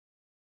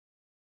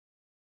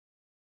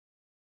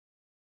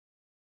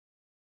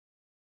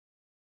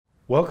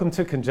Welcome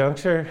to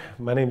Conjuncture.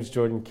 My name is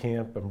Jordan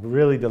Camp. I'm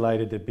really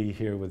delighted to be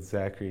here with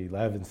Zachary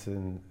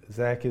Levenson.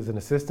 Zach is an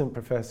assistant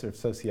professor of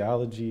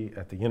sociology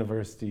at the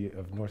University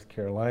of North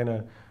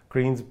Carolina,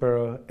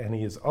 Greensboro, and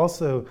he is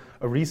also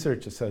a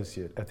research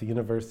associate at the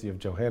University of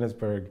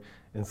Johannesburg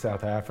in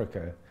South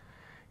Africa.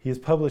 He has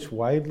published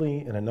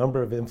widely in a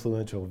number of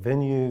influential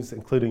venues,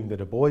 including the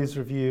Du Bois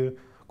Review,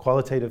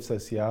 Qualitative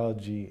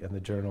Sociology, and the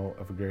Journal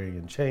of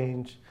Agrarian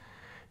Change.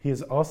 He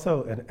is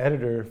also an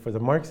editor for the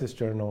Marxist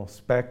journal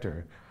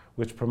Spectre,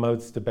 which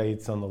promotes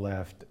debates on the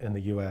left in the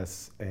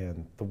US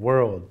and the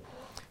world.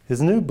 His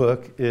new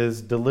book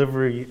is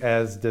Delivery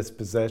as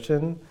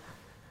Dispossession.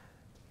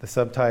 The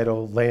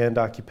subtitle, Land,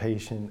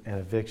 Occupation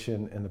and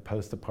Eviction in the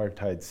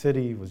Post-Apartheid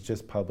City, was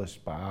just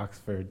published by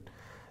Oxford.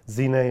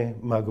 Zine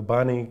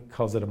Magubani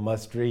calls it a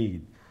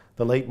must-read.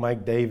 The late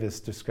Mike Davis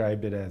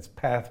described it as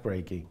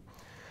path-breaking.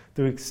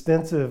 Through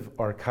extensive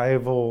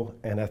archival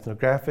and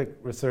ethnographic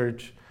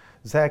research,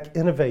 Zach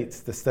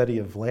innovates the study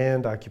of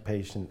land,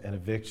 occupation, and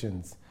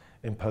evictions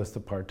in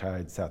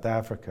post-apartheid South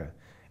Africa.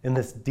 In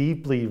this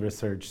deeply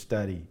researched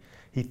study,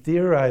 he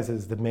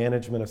theorizes the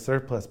management of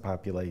surplus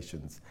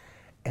populations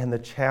and the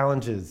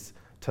challenges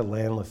to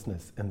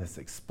landlessness in this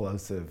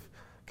explosive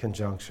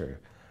conjuncture.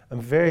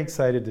 I'm very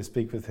excited to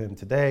speak with him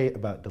today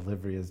about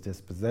delivery as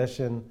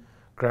dispossession,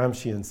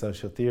 Gramscian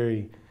social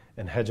theory,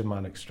 and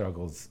hegemonic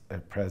struggles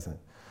at present.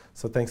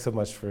 So thanks so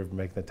much for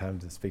making the time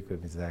to speak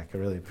with me, Zach. I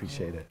really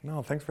appreciate it.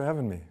 No, thanks for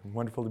having me.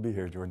 Wonderful to be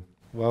here, Jordan.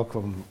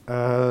 Welcome.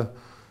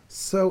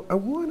 So I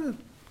want to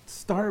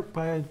start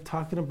by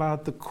talking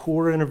about the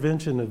core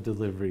intervention of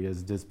delivery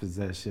as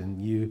dispossession.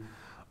 You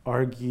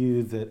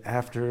argue that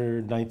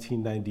after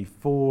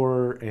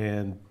 1994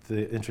 and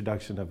the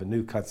introduction of a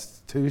new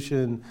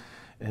constitution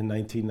in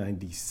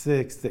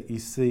 1996, that you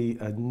see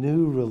a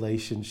new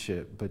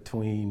relationship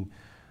between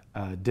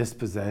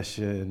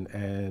dispossession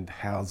and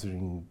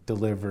housing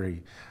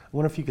delivery. I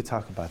wonder if you could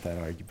talk about that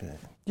argument.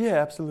 Yeah,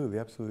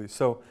 absolutely.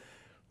 So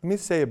let me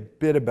say a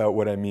bit about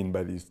what I mean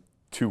by these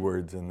two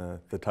words in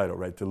the title,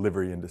 right?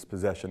 Delivery and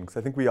dispossession, because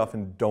I think we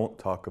often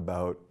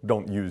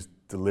don't use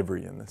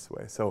delivery in this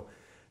way. So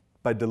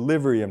by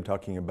delivery, I'm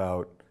talking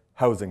about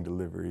housing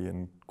delivery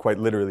and quite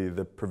literally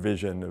the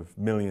provision of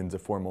millions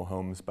of formal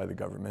homes by the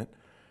government.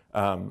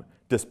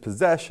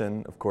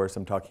 Dispossession, of course,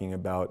 I'm talking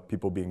about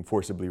people being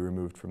forcibly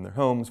removed from their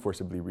homes,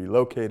 forcibly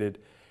relocated.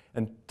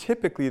 And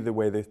typically the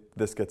way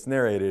this gets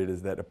narrated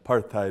is that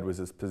apartheid was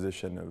this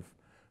position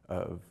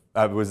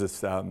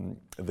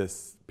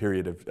this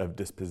period of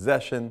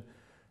dispossession.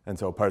 And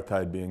so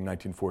apartheid being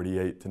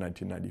 1948 to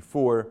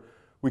 1994.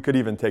 We could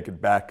even take it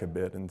back a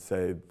bit and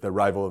say the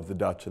arrival of the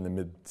Dutch in the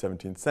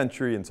mid-17th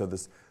century. And so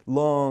this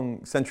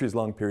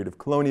centuries-long period of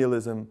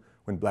colonialism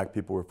when black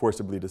people were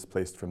forcibly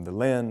displaced from the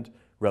land,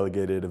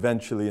 relegated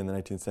eventually in the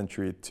 19th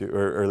century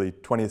or early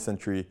 20th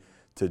century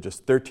to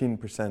just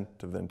 13%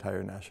 of the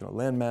entire national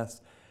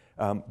landmass.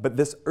 But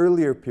this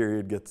earlier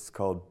period gets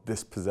called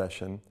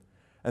dispossession.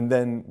 And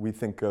then we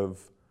think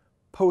of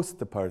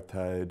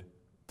post-apartheid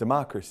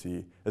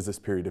democracy as this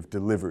period of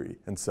delivery.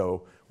 And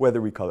so whether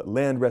we call it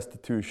land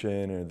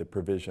restitution or the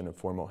provision of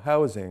formal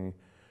housing,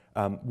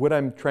 what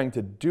I'm trying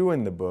to do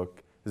in the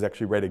book is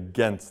actually write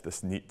against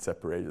this neat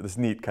separation, this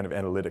neat kind of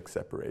analytic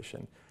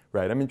separation,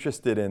 right? I'm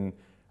interested in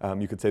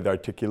you could say the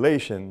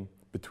articulation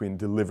between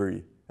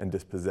delivery and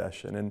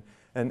dispossession.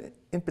 And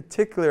in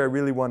particular, I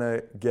really want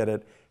to get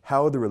at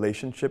how the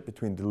relationship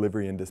between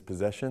delivery and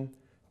dispossession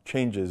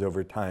changes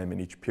over time in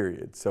each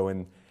period. So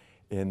in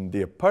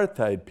the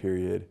apartheid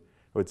period,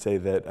 I would say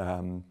that,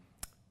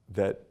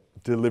 that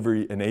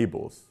delivery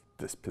enables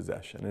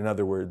dispossession. In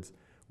other words,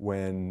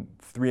 when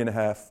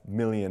 3.5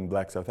 million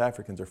black South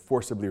Africans are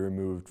forcibly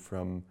removed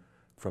from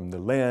the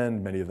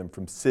land, many of them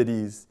from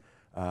cities.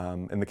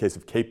 In the case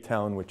of Cape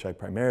Town, which I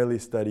primarily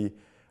study,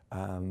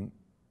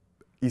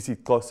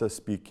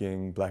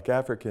 isiXhosa-speaking black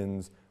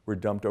Africans were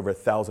dumped over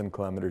 1,000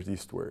 kilometers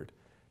eastward.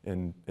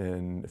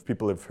 If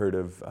people have heard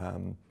of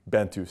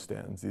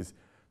Bantustans, these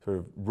sort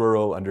of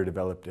rural,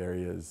 underdeveloped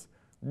areas,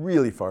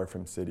 really far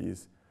from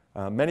cities.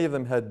 Many of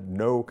them had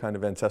no kind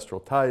of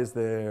ancestral ties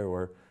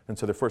there, and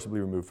so they're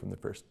forcibly removed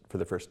for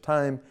the first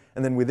time.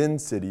 And then within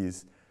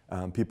cities,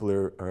 black people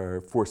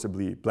are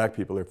forcibly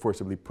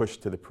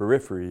pushed to the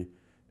periphery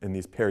in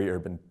these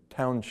peri-urban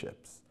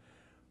townships.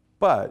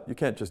 But you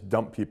can't just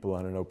dump people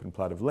on an open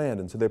plot of land.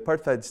 And so the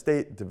apartheid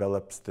state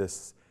develops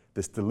this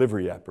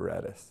delivery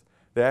apparatus.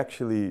 They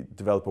actually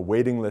develop a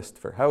waiting list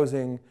for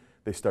housing.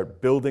 They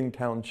start building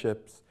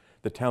townships.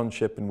 The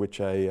township in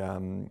which I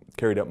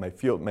carried out my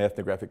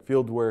ethnographic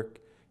field work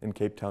in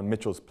Cape Town,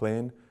 Mitchell's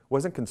Plain,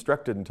 wasn't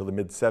constructed until the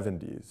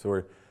mid-70s.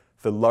 Or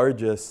the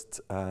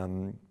largest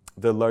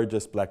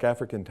black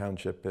African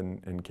township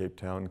in Cape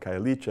Town,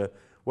 Khayelitsha,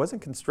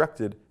 wasn't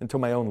constructed until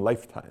my own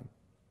lifetime,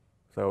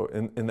 so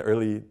in the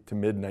early to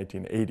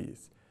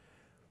mid-1980s.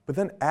 But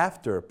then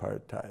after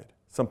apartheid,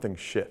 something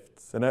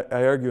shifts. And I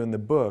argue in the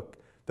book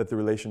that the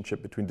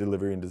relationship between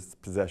delivery and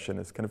dispossession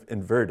is kind of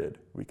inverted,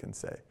 we can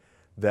say.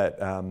 That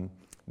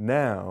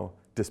now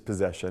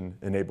dispossession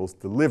enables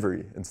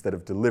delivery instead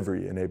of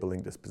delivery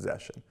enabling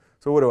dispossession.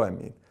 So what do I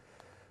mean?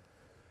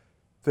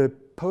 The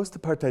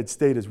post-apartheid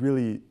state is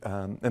really,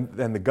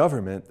 and the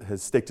government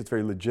has staked its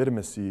very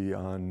legitimacy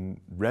on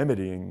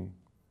remedying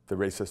the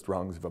racist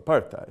wrongs of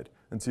apartheid.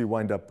 And so you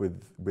wind up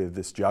with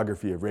this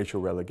geography of racial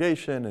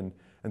relegation,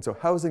 and so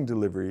housing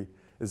delivery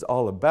is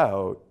all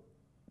about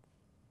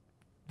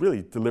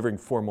really delivering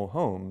formal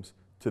homes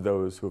to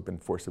those who have been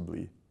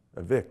forcibly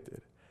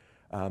evicted.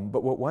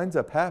 But what winds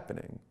up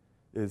happening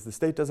is the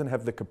state doesn't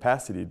have the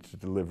capacity to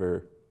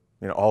deliver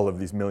all of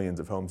these millions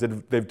of homes.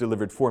 They've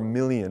delivered 4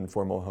 million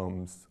formal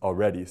homes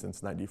already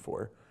since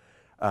 '94.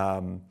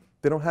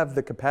 They don't have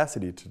the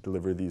capacity to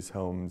deliver these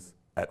homes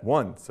at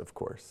once, of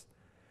course.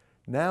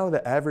 Now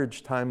the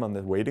average time on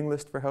the waiting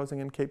list for housing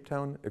in Cape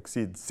Town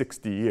exceeds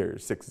 60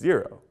 years, 60,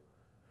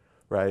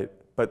 right?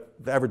 But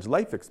the average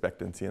life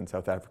expectancy in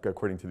South Africa,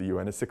 according to the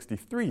UN, is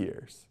 63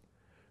 years.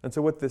 And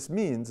so what this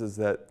means is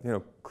that,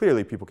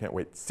 clearly people can't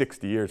wait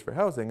 60 years for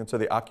housing, and so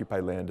they occupy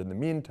land in the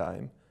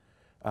meantime.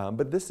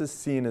 But this is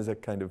seen as a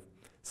kind of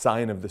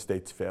sign of the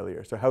state's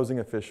failure. So housing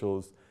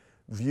officials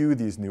view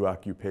these new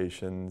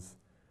occupations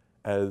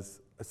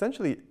as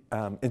essentially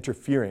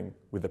interfering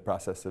with the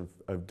process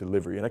of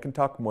delivery. And I can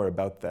talk more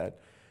about that.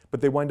 But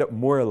they wind up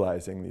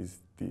moralizing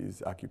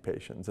these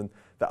occupations. And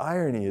the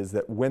irony is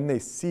that when they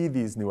see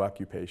these new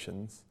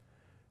occupations,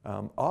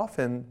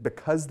 often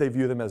because they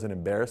view them as an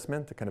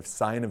embarrassment, a kind of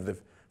sign of the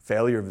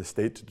failure of the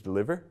state to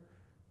deliver,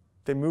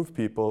 they move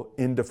people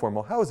into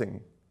formal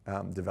housing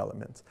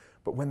developments.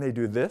 But when they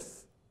do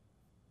this,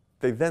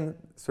 they then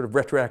sort of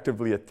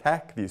retroactively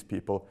attack these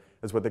people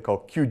as what they call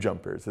queue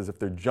jumpers, as if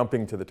they're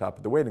jumping to the top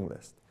of the waiting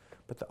list.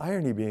 But the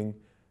irony being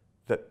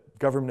that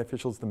government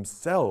officials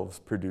themselves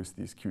produce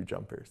these queue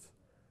jumpers.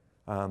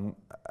 I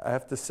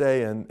have to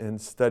say, in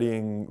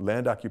studying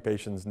land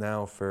occupations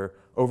now for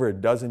over a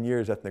dozen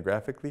years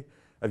ethnographically,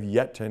 I've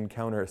yet to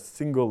encounter a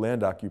single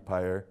land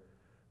occupier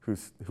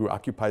who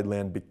occupied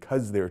land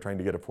because they were trying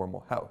to get a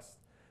formal house.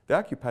 They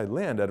occupied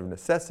land out of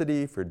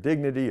necessity, for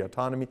dignity,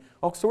 autonomy,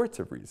 all sorts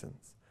of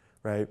reasons,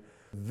 right?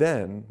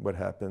 Then what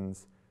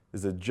happens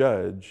is a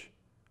judge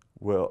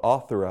will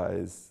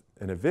authorize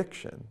an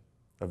eviction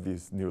of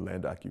these new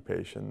land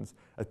occupations,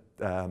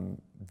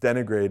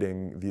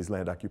 denigrating these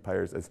land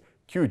occupiers as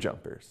queue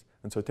jumpers.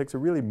 And so it takes a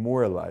really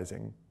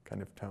moralizing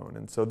kind of tone.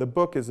 And so the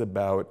book is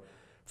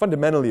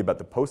fundamentally about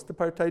the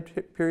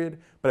post-apartheid period,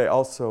 but I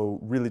also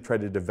really try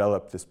to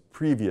develop this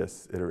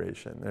previous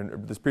iteration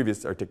and this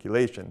previous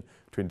articulation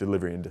between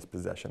delivery and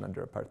dispossession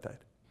under apartheid.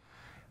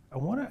 I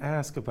want to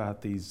ask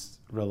about these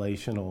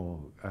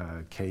relational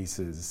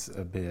cases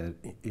a bit.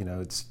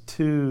 It's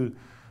two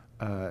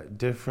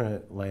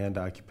different land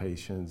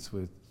occupations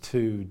with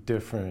two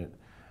different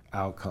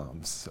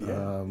outcomes.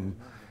 Yeah.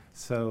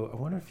 So I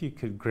wonder if you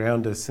could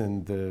ground us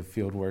in the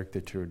field work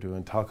that you were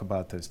doing, talk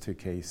about those two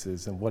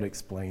cases and what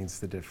explains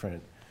the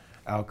different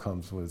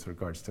outcomes with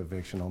regards to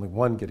eviction, only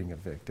one getting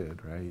evicted,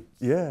 right?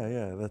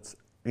 Yeah, that's,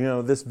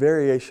 this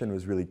variation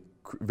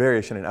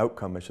in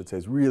outcome, I should say,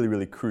 is really,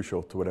 really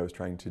crucial to what I was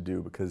trying to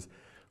do, because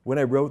when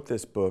I wrote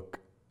this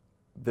book,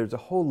 there's a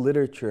whole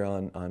literature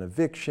on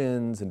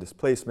evictions and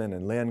displacement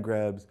and land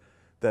grabs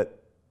that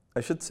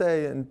I should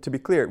say, and to be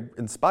clear,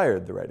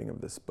 inspired the writing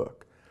of this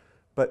book.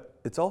 But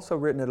it's also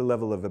written at a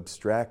level of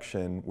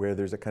abstraction where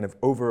there's a kind of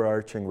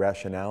overarching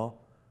rationale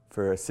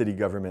for a city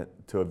government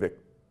to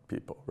evict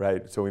people,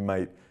 right? So we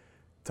might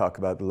talk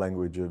about the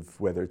language of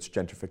whether it's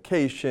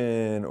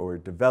gentrification or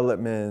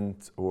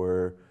development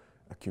or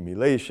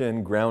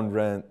accumulation, ground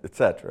rent,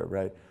 etc.,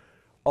 right?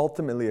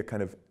 Ultimately a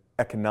kind of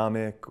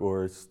economic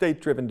or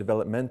state-driven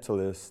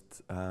developmentalist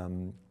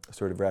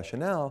sort of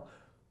rationale.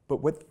 But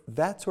what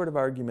that sort of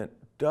argument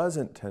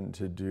doesn't tend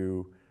to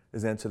do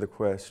is answer the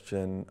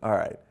question, all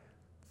right,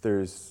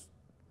 there's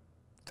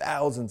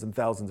thousands and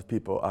thousands of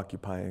people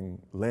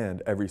occupying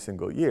land every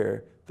single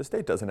year. The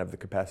state doesn't have the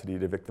capacity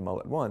to evict them all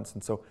at once.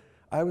 And so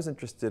I was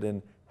interested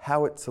in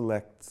how it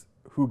selects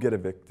who get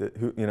evicted,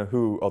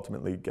 who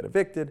ultimately get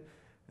evicted,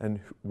 and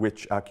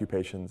which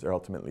occupations are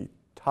ultimately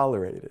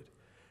tolerated.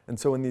 And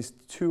so in these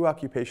two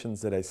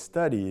occupations that I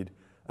studied,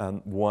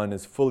 one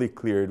is fully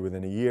cleared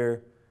within a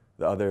year,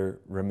 the other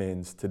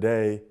remains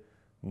today,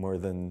 more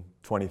than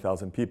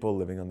 20,000 people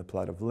living on the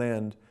plot of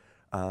land.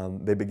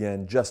 They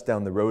began just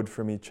down the road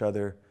from each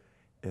other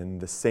in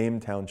the same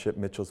township,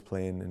 Mitchell's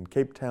Plain in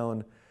Cape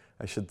Town.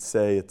 I should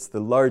say it's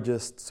the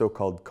largest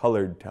so-called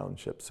colored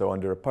township. So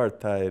under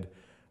apartheid,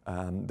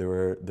 there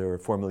were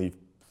formerly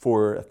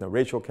 4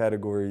 ethno-racial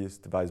categories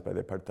devised by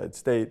the apartheid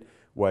state: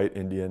 white,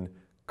 Indian,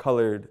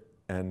 colored,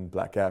 and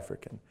Black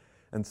African.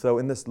 And so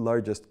in this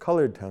largest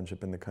colored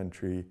township in the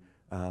country,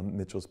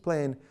 Mitchell's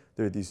Plain,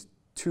 there are these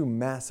 2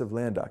 massive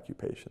land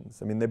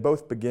occupations. I mean, they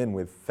both begin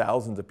with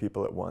thousands of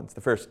people at once.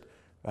 The first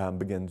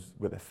begins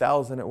with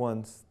 1,000 at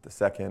once, the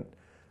second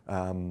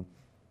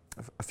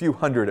a few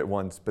hundred at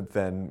once, but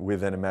then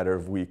within a matter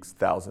of weeks,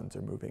 thousands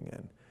are moving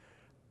in.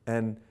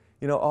 And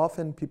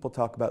often people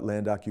talk about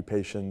land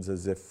occupations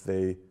as if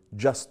they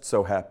just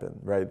so happen,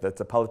 right?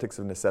 That's a politics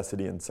of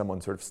necessity, and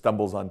someone sort of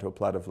stumbles onto a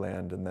plot of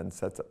land and then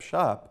sets up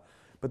shop,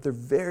 but they're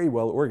very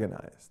well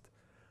organized.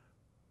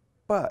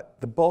 But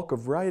the bulk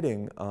of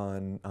writing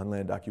on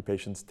land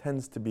occupations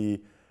tends to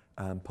be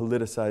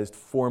politicized,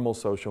 formal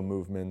social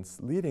movements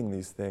leading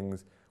these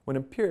things, when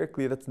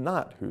empirically that's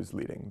not who's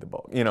leading the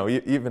bulk. You know,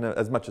 even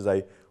as much as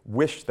I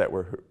wish that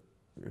were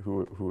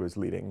who is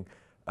leading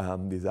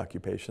these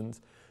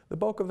occupations, the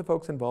bulk of the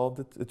folks involved,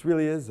 it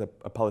really is a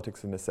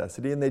politics of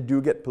necessity, and they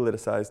do get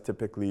politicized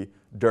typically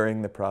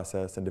during the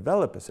process and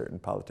develop a certain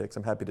politics.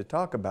 I'm happy to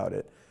talk about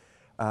it.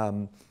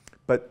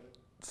 But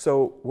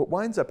so what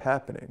winds up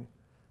happening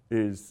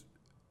is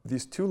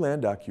these two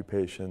land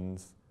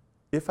occupations,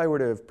 if I were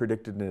to have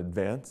predicted in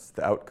advance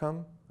the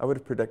outcome, I would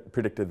have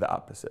predicted the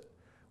opposite.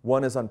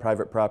 One is on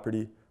private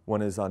property,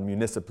 one is on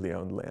municipally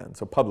owned land,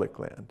 so public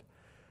land.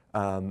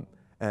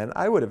 And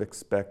I would have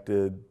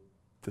expected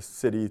the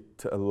city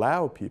to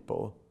allow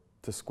people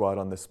to squat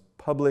on this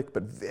public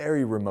but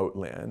very remote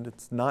land.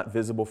 It's not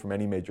visible from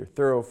any major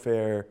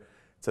thoroughfare.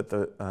 It's at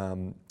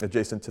the,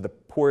 adjacent to the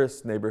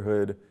poorest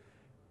neighborhood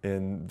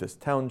in this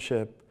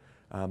township.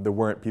 There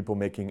weren't people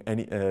making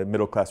any,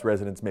 middle-class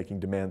residents making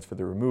demands for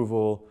the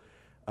removal.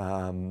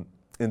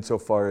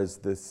 Insofar as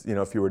this, you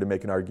know, if you were to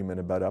make an argument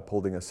about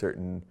upholding a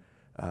certain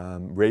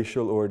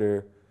racial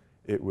order,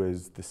 it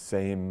was the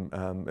same,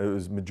 it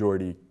was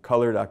majority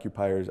colored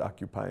occupiers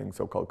occupying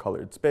so-called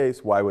colored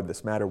space. Why would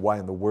this matter? Why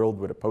in the world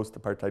would a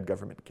post-apartheid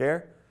government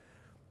care?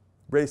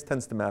 Race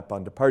tends to map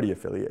onto party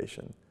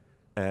affiliation.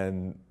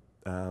 And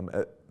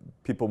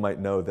people might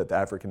know that the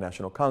African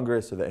National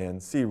Congress or the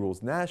ANC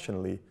rules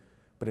nationally,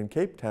 but in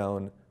Cape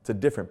Town, it's a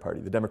different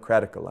party, the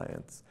Democratic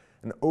Alliance.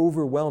 And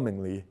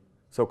overwhelmingly,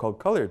 so-called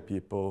colored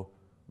people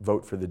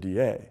vote for the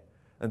DA.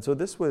 And so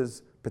this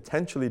was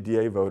potentially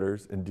DA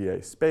voters in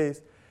DA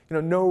space.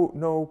 You know,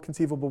 no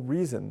conceivable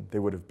reason they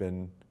would have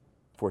been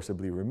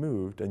forcibly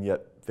removed, and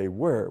yet they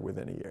were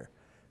within a year.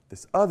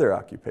 This other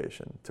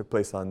occupation took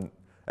place on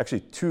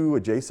actually two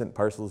adjacent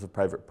parcels of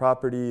private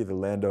property. The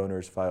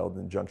landowners filed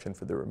an injunction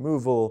for the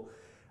removal.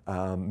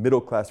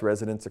 Middle-class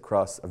residents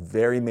across a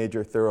very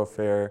major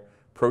thoroughfare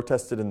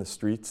protested in the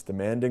streets,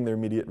 demanding their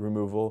immediate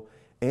removal.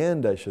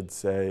 And I should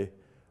say,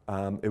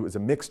 it was a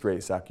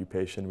mixed-race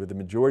occupation, with the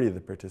majority of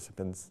the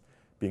participants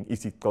being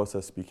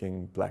isiXhosa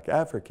speaking Black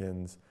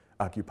Africans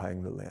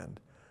occupying the land.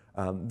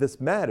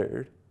 This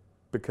mattered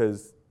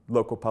because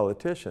local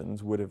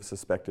politicians would have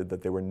suspected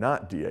that they were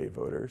not DA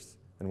voters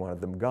and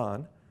wanted them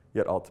gone,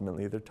 yet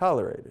ultimately they're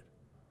tolerated.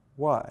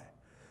 Why?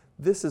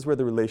 This is where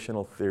the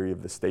relational theory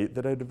of the state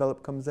that I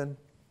developed comes in.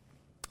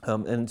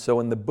 And so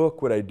in the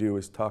book, what I do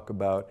is talk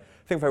about,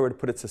 I think if I were to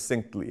put it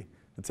succinctly,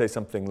 I'd say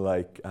something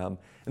like,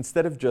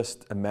 instead of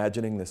just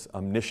imagining this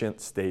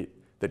omniscient state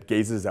that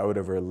gazes out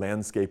over a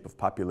landscape of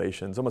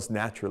populations, almost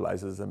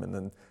naturalizes them, and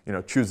then, you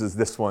know, chooses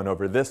this one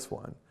over this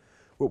one,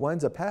 what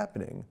winds up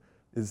happening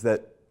is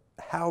that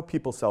how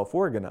people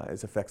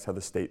self-organize affects how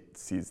the state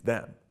sees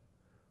them.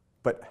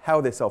 But how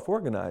they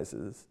self-organize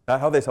is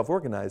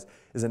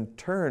in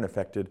turn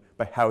affected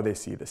by how they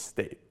see the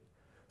state.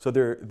 So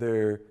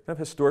their kind of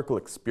historical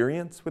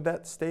experience with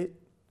that state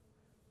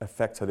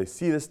affects how they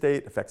see the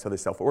state, affects how they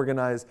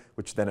self-organize,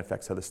 which then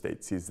affects how the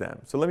state sees them.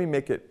 So let me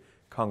make it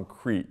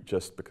concrete,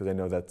 just because I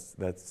know that's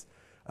at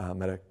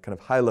a kind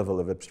of high level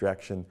of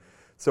abstraction.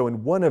 So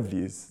in one of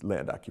these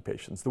land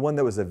occupations, the one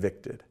that was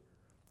evicted,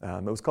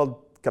 it was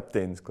called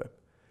Kapteinsklip.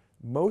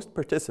 Most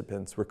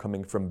participants were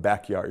coming from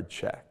backyard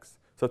shacks.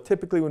 So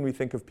typically when we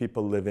think of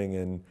people living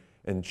in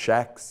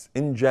shacks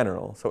in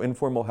general, so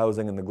informal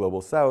housing in the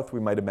global south,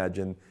 we might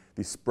imagine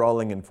these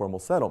sprawling informal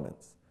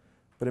settlements.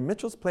 But in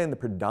Mitchell's Plain, the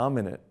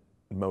predominant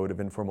mode of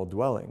informal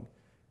dwelling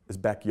is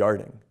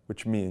backyarding,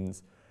 which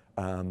means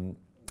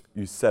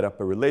you set up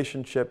a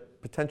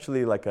relationship,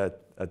 potentially like a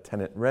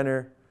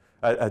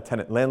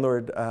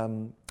tenant-landlord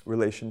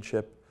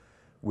relationship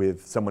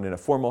with someone in a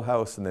formal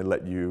house, and they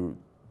let you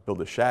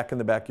build a shack in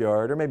the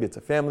backyard, or maybe it's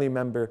a family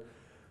member.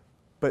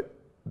 But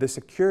the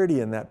security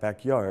in that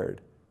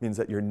backyard means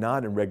that you're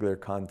not in regular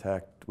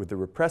contact with the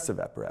repressive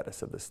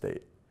apparatus of the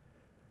state.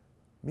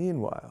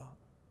 Meanwhile,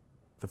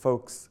 the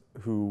folks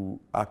who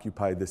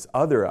occupied this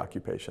other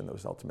occupation that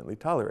was ultimately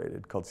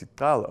tolerated, called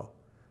Siqalo,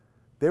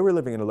 they were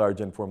living in a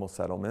large informal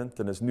settlement,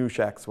 and as new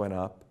shacks went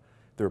up,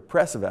 the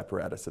repressive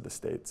apparatus of the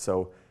state,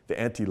 so the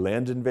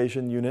anti-land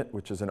invasion unit,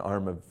 which is an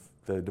arm of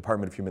the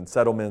Department of Human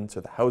Settlements,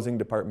 or the housing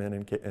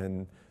department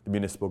in the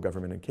municipal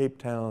government in Cape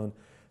Town,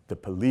 the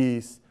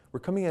police, were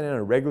coming in on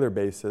a regular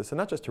basis, and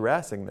not just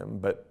harassing them,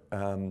 but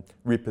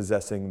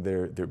repossessing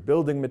their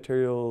building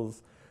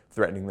materials,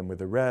 threatening them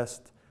with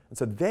arrest. And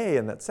so they,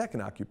 in that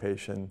second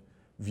occupation,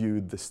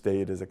 viewed the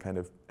state as a kind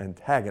of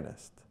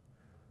antagonist.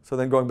 So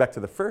then going back to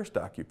the first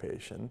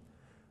occupation,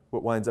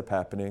 what winds up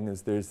happening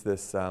is there's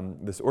this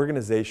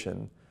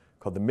organization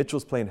called the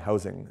Mitchell's Plain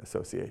Housing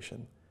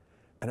Association.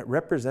 And it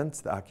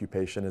represents the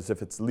occupation as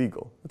if it's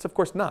legal. It's of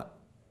course not.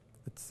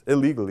 It's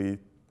illegally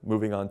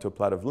moving onto a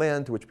plot of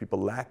land to which people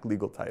lack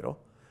legal title.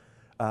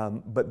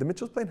 But the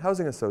Mitchell's Plain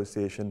Housing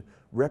Association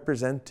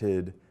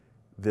represented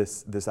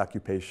this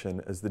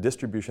occupation as the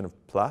distribution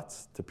of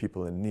plots to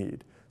people in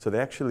need. So they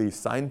actually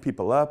signed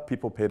people up,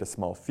 people paid a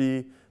small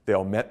fee, they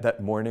all met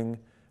that morning,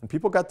 and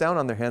people got down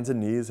on their hands and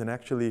knees and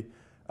actually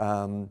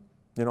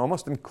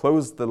almost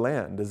enclosed the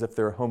land as if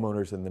they were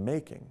homeowners in the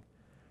making.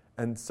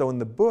 And so in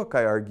the book,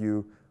 I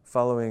argue,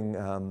 following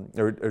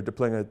or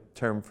deploying a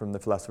term from the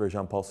philosopher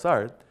Jean-Paul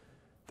Sartre,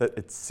 that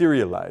it's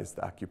serialized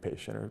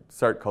occupation, or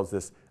Sartre calls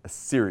this a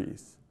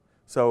series.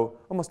 So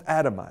almost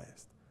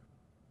atomized.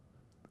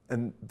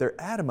 And they're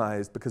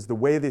atomized because the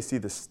way they see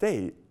the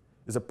state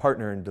is a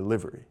partner in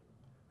delivery,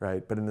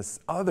 right? But in this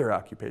other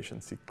occupation,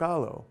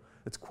 Sikalo,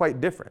 it's quite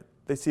different.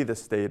 They see the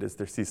state as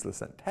their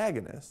ceaseless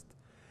antagonist.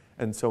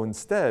 And so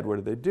instead,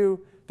 what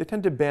do? They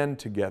tend to band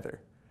together.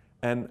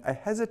 And I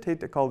hesitate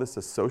to call this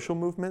a social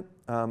movement.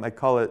 I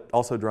call it,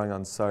 also drawing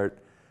on Sartre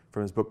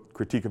from his book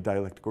Critique of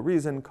Dialectical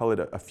Reason, call it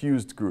a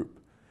fused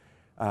group.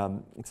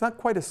 It's not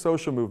quite a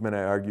social movement,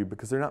 I argue,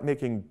 because they're not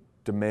making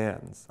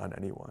demands on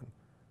anyone,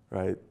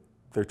 right?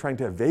 They're trying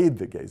to evade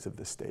the gaze of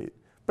the state.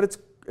 But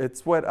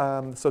it's what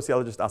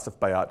sociologist Asif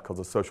Bayat calls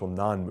a social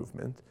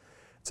non-movement.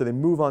 So they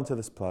move onto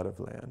this plot of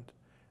land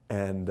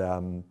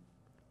and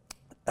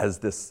as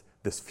this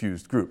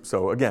fused group.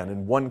 So again,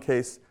 in one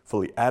case,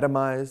 fully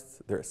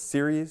atomized, they're a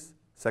series.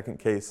 Second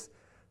case,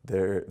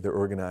 they're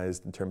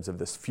organized in terms of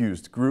this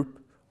fused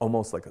group,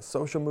 almost like a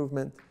social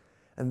movement.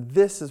 And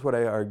this is what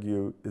I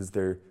argue is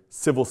their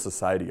civil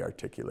society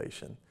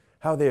articulation,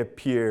 how they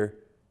appear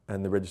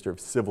in the register of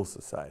civil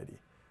society.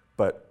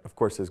 But of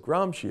course, as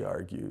Gramsci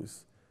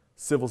argues,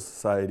 civil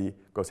society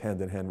goes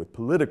hand in hand with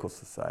political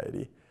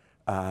society,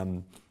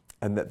 and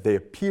that they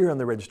appear on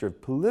the register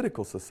of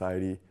political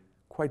society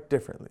quite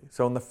differently.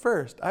 So in the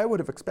first, I would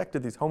have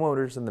expected these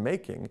homeowners in the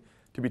making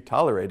to be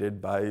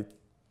tolerated by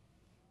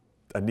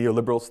a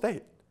neoliberal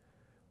state.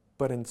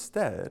 But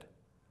instead,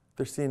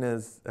 they're seen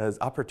as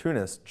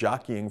opportunists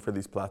jockeying for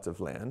these plots of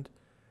land,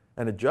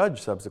 and a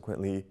judge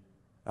subsequently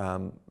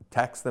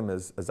attacks them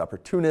as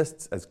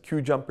opportunists, as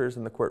queue jumpers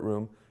in the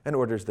courtroom, and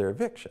orders their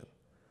eviction.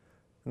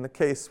 In the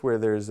case where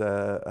there's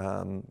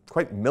a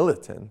quite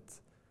militant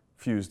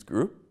fused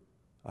group,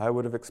 I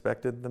would have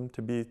expected them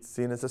to be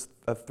seen as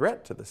a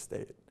threat to the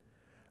state,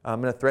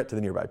 and a threat to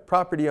the nearby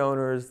property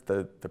owners,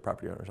 the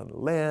property owners on the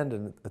land,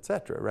 and et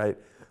cetera, right?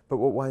 But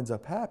what winds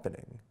up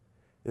happening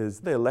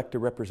is they elect a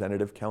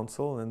representative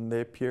council and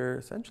they appear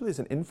essentially as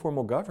an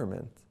informal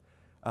government.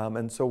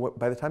 And so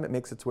by the time it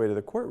makes its way to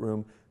the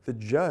courtroom, the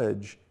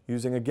judge,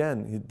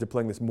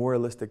 deploying this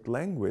moralistic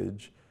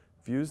language,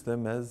 views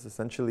them as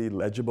essentially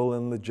legible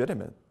and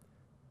legitimate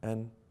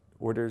and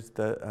orders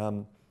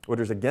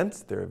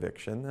against their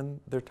eviction, and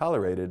they're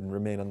tolerated and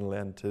remain on the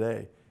land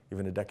today,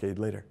 even a decade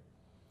later.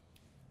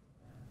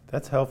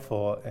 That's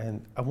helpful,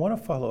 and I want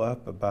to follow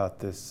up about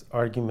this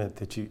argument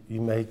that you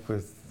make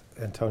with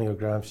Antonio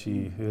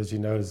Gramsci, who, as you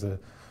know, is a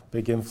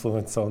big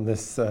influence on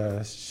this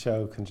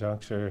show,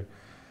 Conjuncture,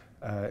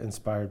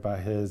 inspired by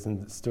his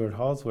and Stuart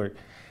Hall's work.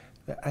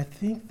 I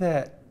think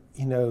that,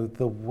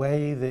 the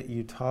way that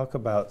you talk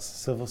about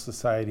civil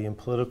society and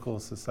political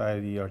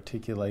society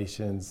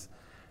articulations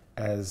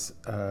as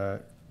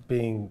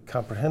being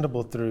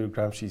comprehensible through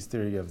Gramsci's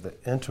theory of the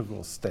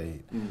integral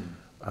state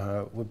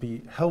would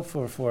be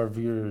helpful for our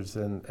viewers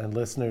and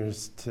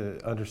listeners to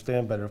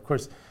understand better. Of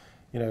course,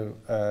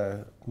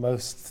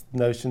 most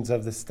notions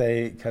of the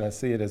state kind of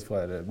see it as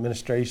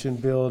administration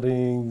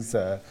buildings,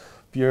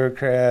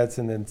 bureaucrats,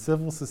 and then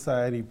civil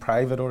society,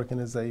 private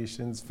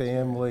organizations,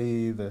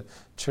 family, the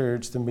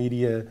church, the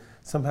media.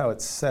 Somehow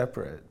it's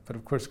separate. But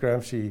of course,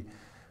 Gramsci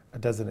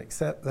doesn't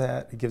accept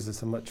that. He gives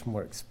us a much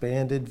more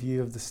expanded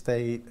view of the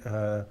state,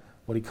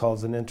 what he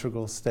calls an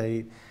integral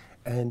state.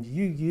 And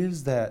you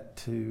use that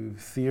to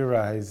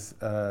theorize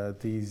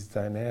these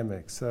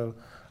dynamics. So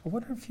I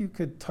wonder if you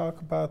could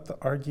talk about the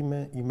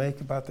argument you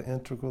make about the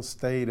integral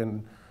state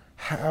and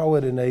how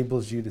it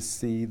enables you to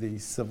see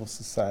these civil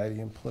society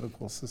and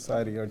political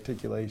society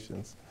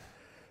articulations.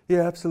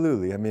 Yeah,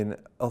 absolutely. I mean,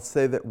 I'll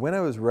say that when I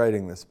was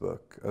writing this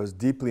book, I was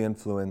deeply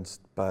influenced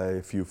by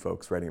a few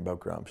folks writing about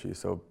Gramsci.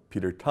 So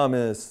Peter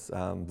Thomas,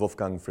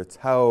 Wolfgang Fritz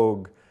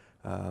Haug,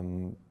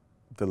 the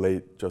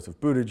late Joseph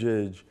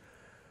Buttigieg,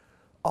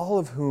 all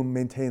of whom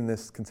maintain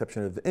this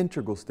conception of the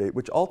integral state,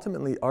 which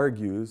ultimately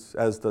argues,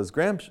 as does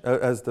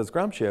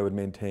Gramsci, I would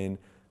maintain,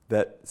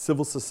 that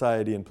civil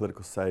society and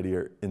political society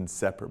are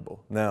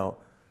inseparable. Now,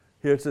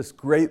 here's this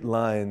great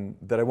line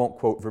that I won't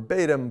quote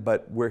verbatim,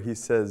 but where he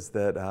says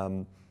that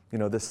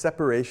the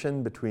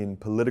separation between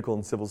political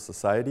and civil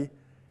society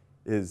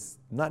is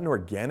not an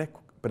organic,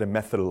 but a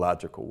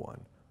methodological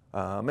one.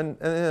 And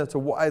it's a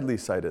widely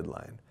cited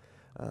line.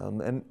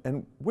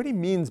 And what he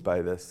means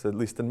by this, at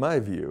least in my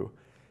view,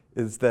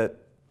 is that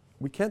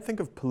we can't think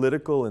of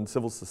political and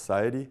civil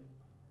society,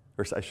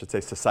 or I should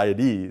say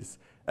societies,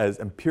 as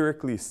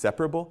empirically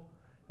separable,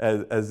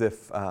 as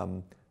if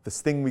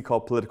this thing we call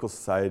political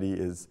society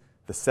is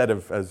the set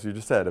of, as you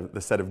just said,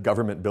 the set of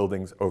government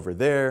buildings over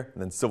there,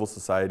 and then civil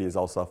society is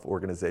all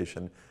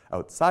self-organization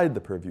outside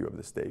the purview of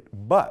the state.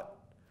 But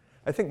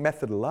I think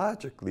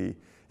methodologically,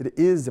 it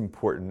is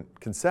important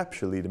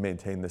conceptually to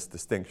maintain this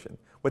distinction.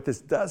 What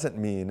this doesn't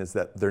mean is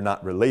that they're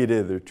not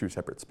related, they're two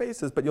separate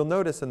spaces, but you'll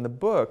notice in the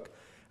book,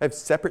 I have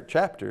separate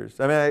chapters.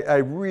 I mean, I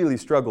really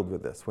struggled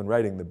with this when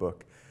writing the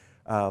book,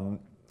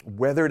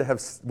 whether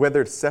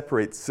to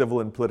separate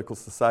civil and political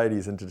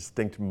societies into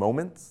distinct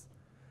moments,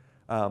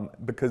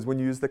 because when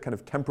you use the kind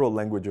of temporal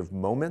language of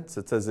moments,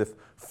 it's as if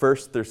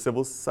first there's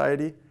civil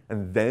society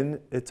and then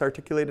it's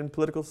articulated in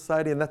political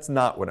society, and that's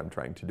not what I'm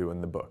trying to do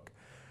in the book.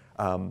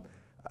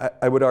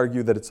 I would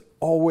argue that it's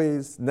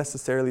always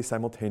necessarily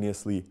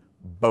simultaneously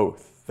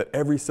both, that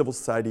every civil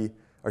society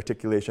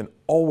articulation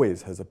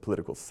always has a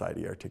political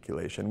society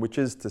articulation, which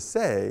is to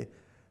say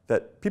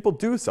that people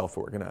do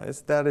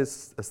self-organize. That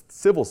is a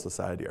civil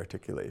society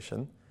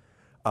articulation.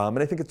 And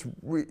I think it's,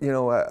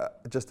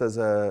 just as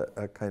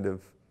a kind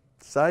of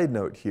side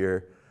note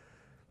here,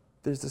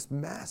 there's this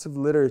massive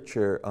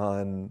literature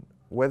on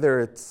whether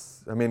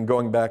it's,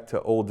 going back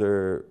to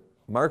older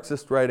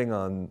Marxist writing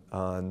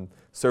on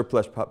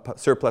surplus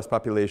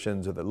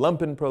populations or the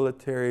lumpen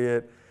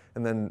proletariat,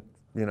 and then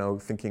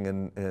thinking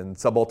in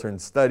subaltern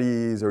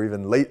studies or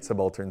even late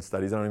subaltern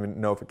studies. I don't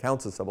even know if it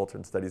counts as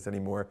subaltern studies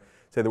anymore.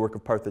 Say the work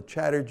of Partha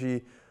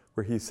Chatterjee,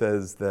 where he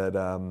says that,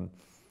 and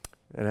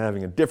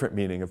having a different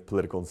meaning of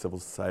political and civil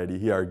society,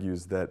 he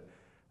argues that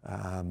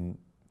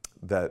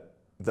that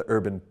the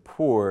urban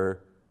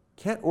poor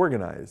can't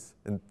organize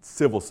in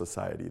civil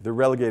society. They're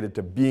relegated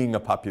to being a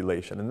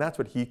population, and that's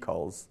what he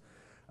calls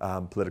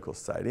political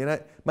society.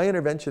 And my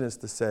intervention is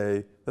to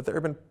say that the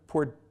urban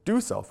poor do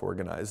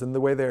self-organize, and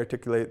the way they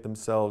articulate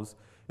themselves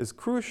is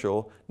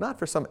crucial, not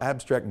for some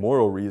abstract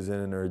moral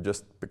reason or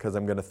just because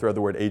I'm going to throw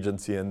the word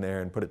agency in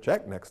there and put a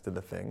check next to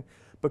the thing,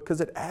 because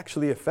it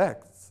actually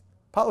affects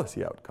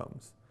policy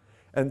outcomes.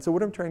 And so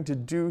what I'm trying to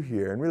do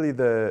here, and really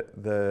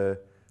the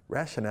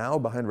rationale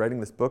behind writing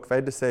this book, if I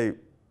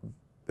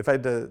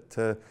had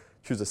to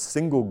choose a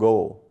single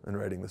goal in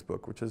writing this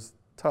book, which is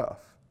tough,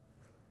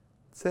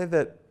 say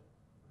that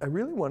I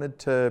really wanted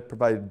to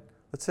provide,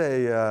 let's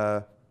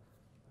say,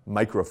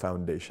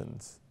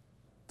 micro-foundations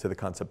to the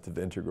concept of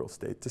the integral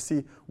state, to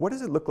see what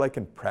does it look like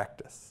in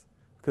practice.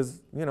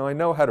 Because I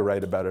know how to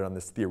write about it on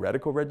this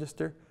theoretical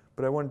register,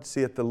 but I wanted to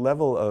see at the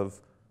level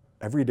of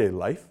everyday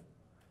life,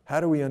 how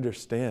do we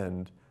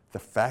understand the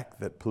fact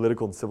that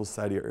political and civil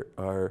society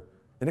are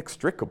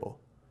inextricable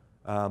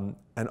and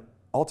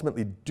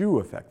ultimately do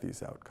affect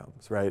these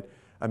outcomes, right?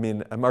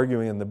 I'm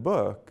arguing in the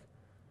book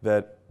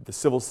that the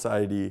civil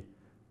society,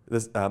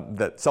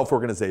 that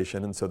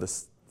self-organization, and so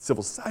this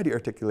civil society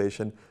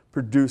articulation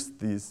produced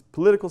these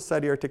political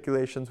society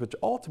articulations, which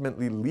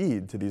ultimately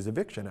lead to these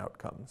eviction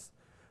outcomes.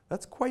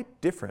 That's quite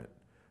different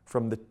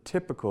from the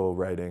typical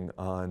writing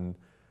on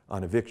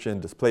eviction,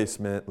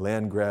 displacement,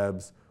 land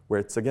grabs, where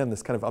it's, again,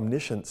 this kind of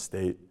omniscient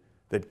state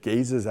that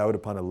gazes out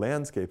upon a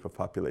landscape of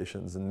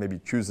populations and maybe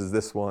chooses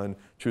this one,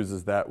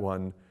 chooses that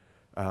one.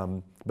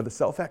 But the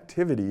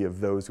self-activity of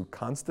those who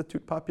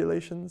constitute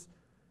populations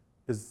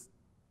is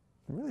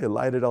really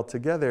elided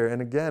altogether. And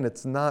again,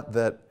 it's not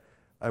that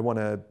I want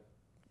to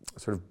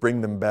sort of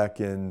bring them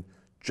back in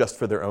just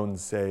for their own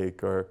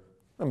sake, or,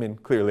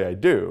 clearly I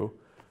do,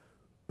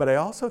 but I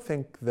also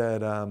think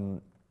that,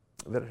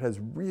 that it has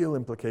real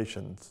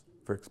implications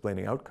for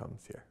explaining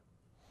outcomes here.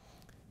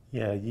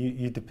 Yeah,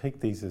 you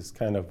depict these as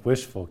kind of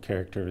wishful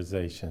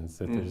characterizations,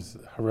 that there's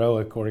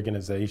heroic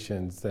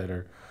organizations that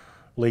are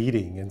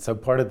leading. And so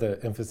part of the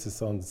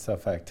emphasis on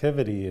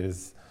self-activity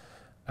is,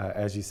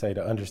 as you say,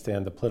 to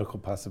understand the political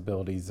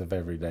possibilities of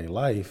everyday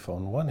life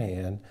on one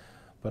hand,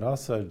 but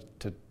also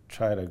to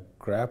try to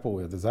grapple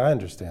with, as I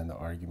understand the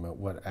argument,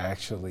 what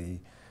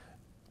actually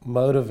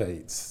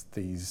motivates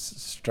these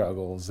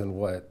struggles and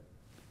what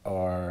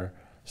are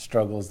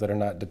struggles that are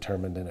not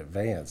determined in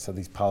advance. So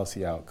these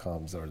policy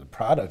outcomes are the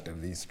product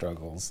of these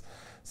struggles.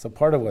 So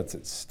part of what's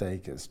at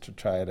stake is to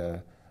try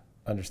to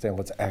understand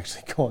what's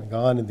actually going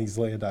on in these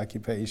land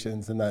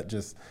occupations and not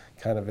just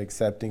kind of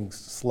accepting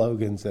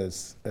slogans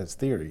as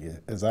theory,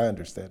 as I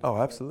understand it. Oh,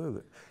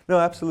 absolutely. No,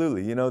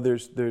 absolutely.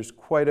 There's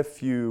quite a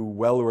few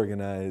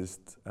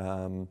well-organized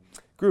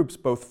groups,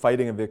 both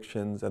fighting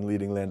evictions and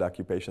leading land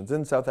occupations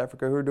in South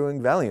Africa, who are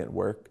doing valiant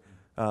work.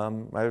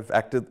 I've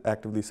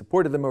actively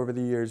supported them over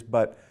the years,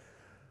 but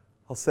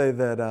I'll say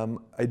that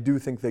I do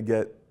think they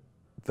get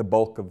the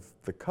bulk of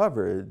the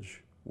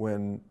coverage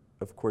when,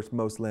 of course,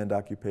 most land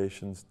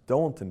occupations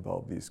don't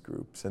involve these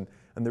groups. And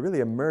they're really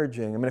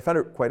emerging. I found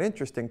it quite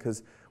interesting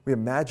because we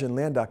imagine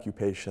land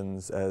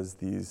occupations as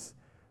these,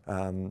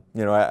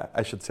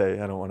 I should say,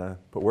 I don't want to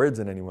put words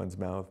in anyone's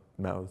mouth,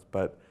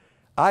 but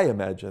I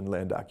imagine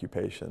land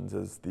occupations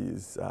as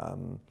these,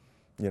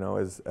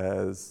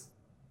 as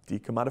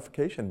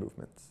decommodification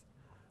movements,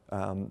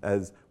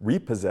 as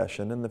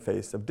repossession in the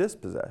face of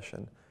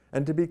dispossession.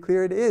 And to be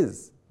clear, it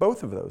is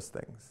both of those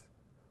things,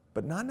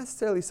 but not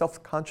necessarily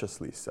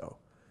self-consciously so.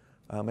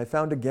 I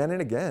found again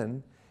and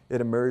again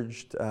it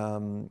emerged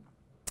in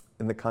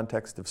the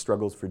context of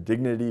struggles for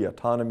dignity,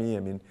 autonomy.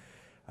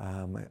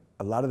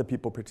 A lot of the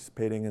people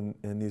participating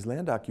in these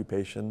land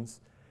occupations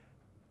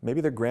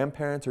maybe their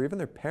grandparents or even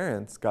their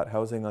parents got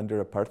housing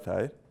under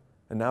apartheid,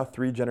 and now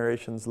 3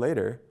 generations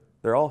later,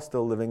 they're all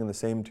still living in the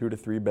same 2 to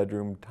 3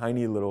 bedroom,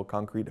 tiny little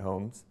concrete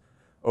homes,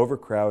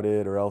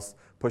 overcrowded or else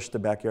pushed to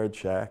backyard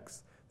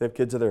shacks. They have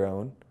kids of their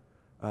own.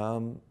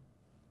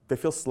 They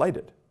feel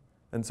slighted.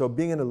 And so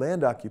being in a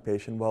land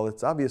occupation, while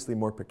it's obviously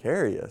more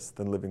precarious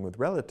than living with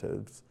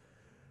relatives,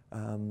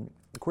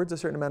 accords a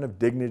certain amount of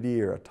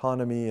dignity or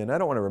autonomy, and I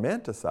don't want to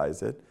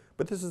romanticize it,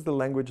 but this is the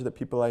language that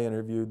people I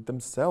interviewed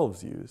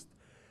themselves used.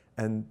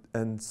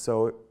 And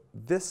so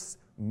this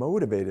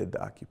motivated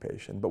the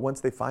occupation, but once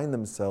they find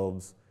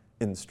themselves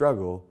in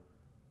struggle,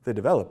 they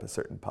develop a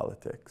certain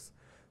politics.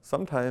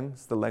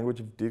 Sometimes the language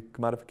of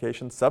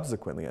decommodification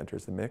subsequently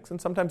enters the mix, and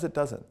sometimes it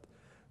doesn't.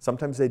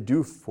 Sometimes they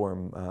do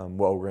form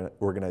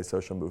well-organized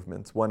social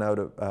movements. One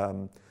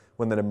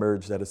that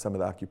emerged out of some of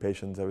the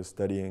occupations I was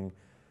studying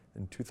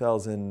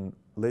in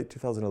late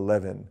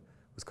 2011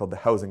 was called the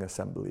Housing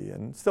Assembly,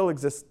 and still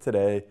exists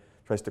today,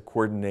 tries to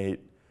coordinate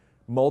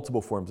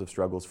multiple forms of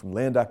struggles from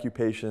land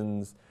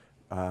occupations,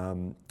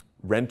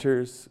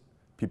 renters,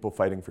 people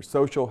fighting for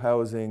social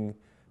housing,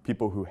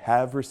 people who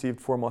have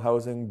received formal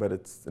housing, but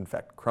it's in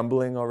fact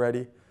crumbling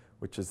already,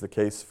 which is the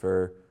case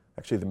for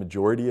actually the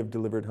majority of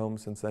delivered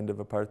homes since the end of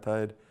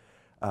apartheid.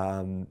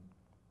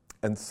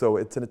 And so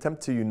it's an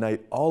attempt to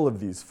unite all of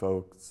these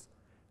folks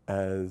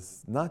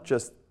as not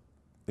just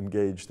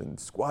engaged in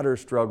squatter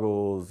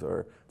struggles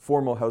or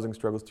formal housing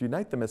struggles, to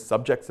unite them as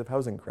subjects of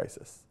housing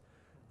crisis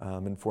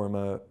and form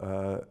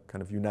a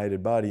kind of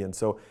united body. And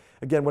so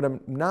again, what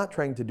I'm not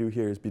trying to do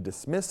here is be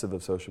dismissive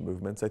of social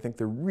movements. I think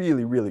they're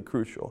really, really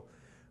crucial,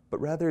 but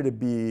rather to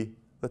be,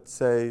 let's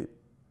say,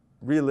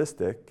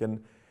 realistic.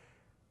 And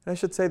I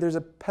should say there's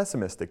a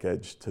pessimistic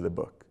edge to the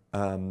book,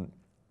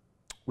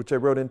 which I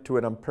wrote into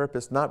it on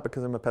purpose, not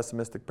because I'm a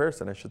pessimistic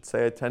person. I should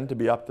say I tend to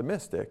be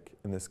optimistic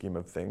in the scheme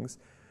of things,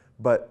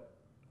 but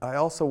I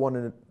also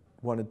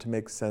wanted to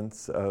make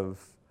sense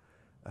of,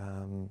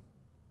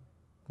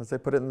 as I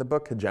put it in the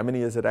book,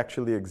 hegemony as it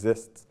actually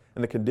exists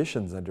and the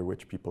conditions under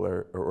which people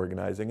are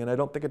organizing. And I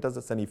don't think it does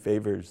us any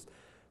favors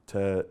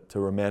to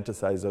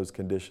romanticize those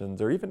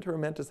conditions or even to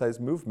romanticize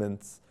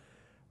movements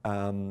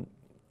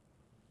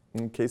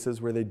in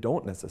cases where they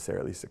don't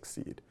necessarily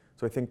succeed.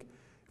 So I think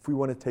if we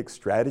want to take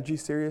strategy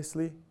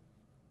seriously,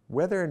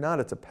 whether or not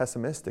it's a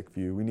pessimistic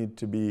view, we need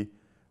to be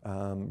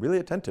really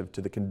attentive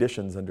to the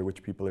conditions under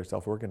which people are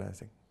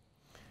self-organizing.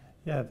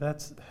 Yeah,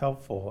 that's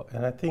helpful.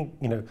 And I think,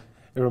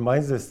 it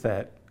reminds us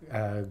that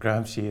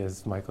Gramsci,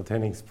 as Michael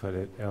Tennings put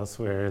it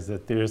elsewhere, is a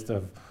theorist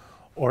of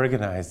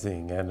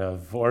organizing and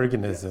of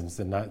organisms, yes,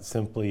 and not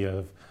simply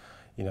of,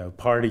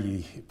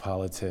 party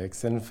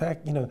politics. And in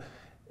fact, in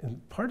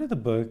part of the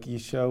book, you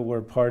show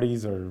where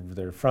parties or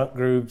their front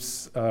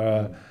groups,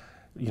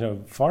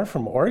 far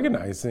from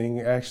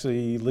organizing,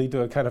 actually lead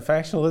to a kind of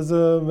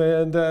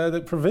factionalism and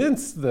that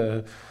prevents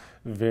the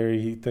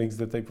very things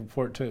that they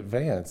purport to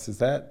advance. Is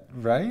that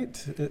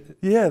right?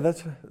 Yeah,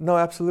 no,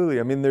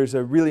 absolutely. I mean, there's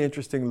a really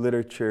interesting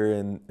literature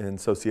in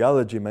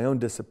sociology, my own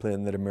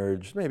discipline, that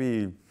emerged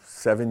maybe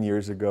 7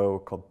 years ago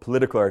called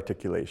political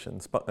articulation,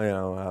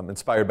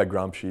 inspired by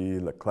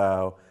Gramsci,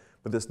 Laclau,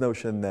 with this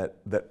notion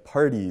that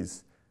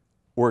parties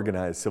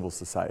organize civil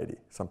society,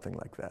 something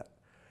like that.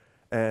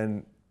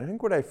 And I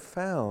think what I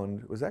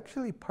found was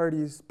actually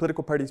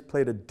political parties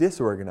played a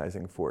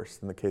disorganizing force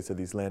in the case of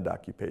these land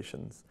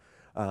occupations.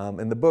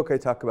 In the book, I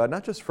talk about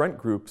not just front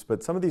groups,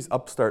 but some of these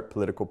upstart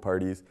political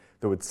parties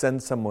that would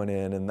send someone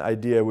in, and the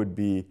idea would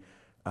be,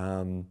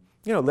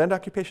 land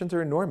occupations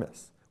are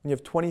enormous. When you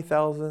have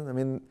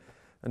 20,000,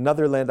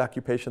 another land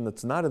occupation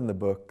that's not in the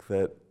book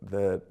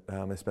that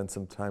I spent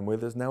some time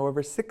with is now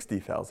over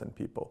 60,000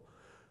 people.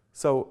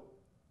 So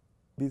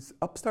these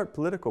upstart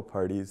political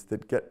parties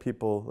that get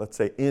people, let's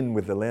say, in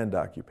with the land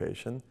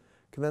occupation,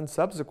 can then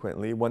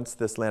subsequently, once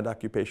this land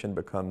occupation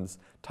becomes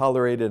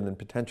tolerated and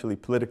potentially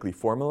politically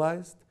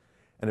formalized,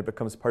 and it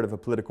becomes part of a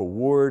political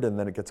ward, and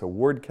then it gets a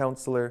ward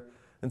councillor.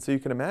 And so you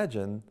can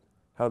imagine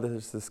how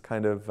there's this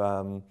kind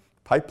of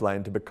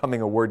pipeline to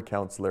becoming a ward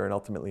councillor and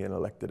ultimately an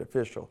elected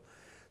official.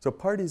 So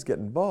parties get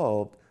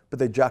involved, but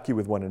they jockey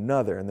with one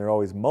another, and there are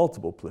always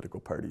multiple political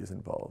parties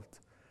involved.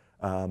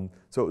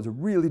 So it was a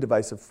really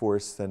divisive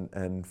force,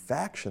 and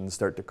factions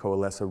start to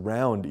coalesce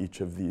around each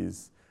of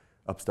these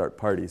upstart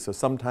parties. So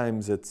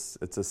sometimes it's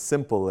as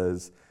simple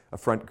as a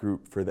front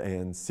group for the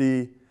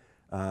ANC.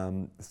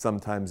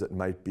 Sometimes it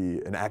might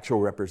be an actual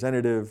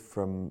representative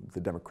from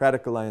the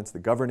Democratic Alliance, the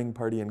governing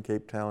party in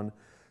Cape Town.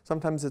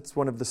 Sometimes it's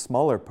one of the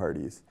smaller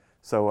parties.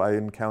 So I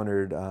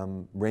encountered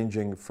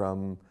ranging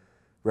from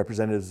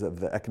representatives of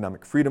the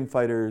Economic Freedom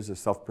Fighters, a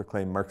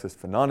self-proclaimed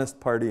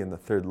Marxist-Fanonist party and the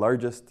third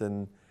largest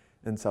in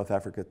South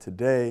Africa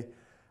today.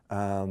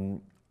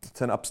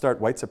 It's an upstart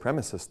white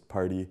supremacist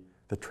party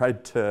that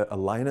tried to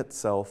align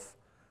itself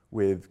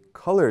with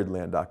colored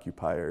land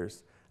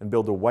occupiers and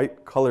build a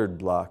white colored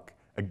bloc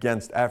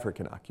against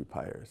African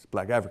occupiers,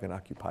 black African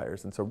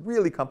occupiers. And so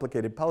really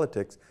complicated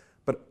politics,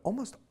 but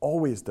almost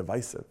always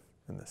divisive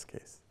in this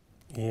case.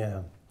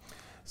 Yeah.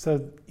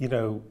 So,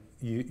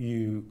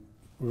 you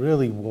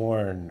really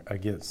warn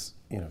against,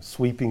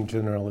 sweeping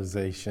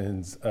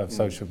generalizations of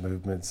social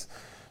movements,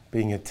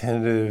 being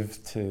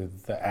attentive to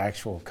the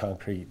actual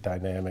concrete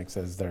dynamics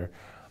as they're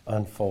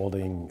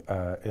unfolding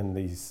in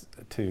these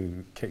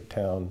two Cape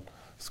Town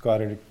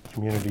squatter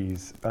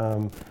communities.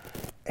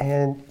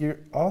 And you're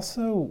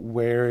also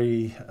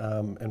wary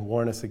and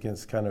warn us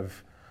against kind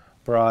of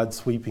broad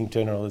sweeping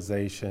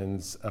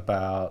generalizations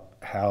about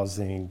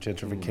housing,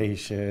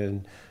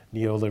 gentrification,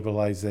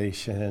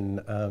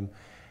 neoliberalization.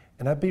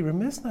 And I'd be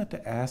remiss not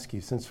to ask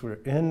you, since we're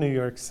in New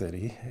York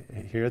City,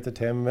 here at the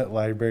Tammet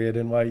Library at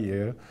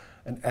NYU,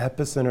 an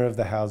epicenter of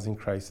the housing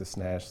crisis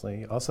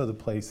nationally, also the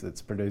place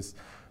that's produced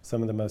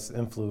some of the most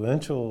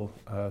influential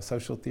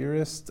social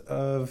theorists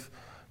of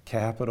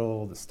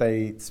capital, the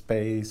state,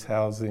 space,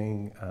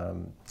 housing,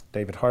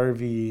 David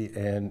Harvey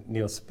and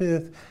Neil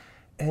Smith.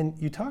 And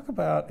you talk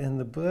about in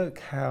the book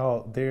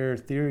how their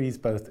theories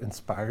both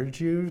inspired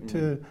you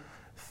to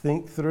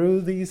think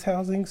through these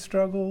housing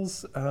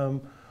struggles,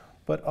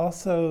 but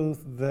also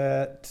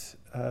that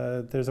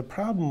there's a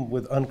problem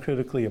with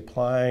uncritically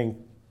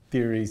applying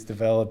theories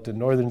developed in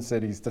northern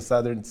cities to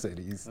southern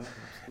cities.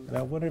 And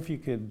I wonder if you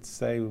could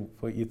say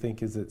what you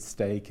think is at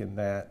stake in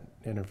that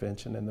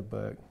intervention in the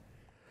book.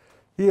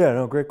 Yeah,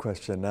 no, great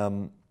question.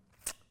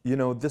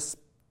 This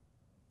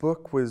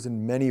book was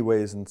in many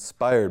ways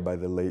inspired by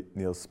the late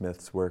Neil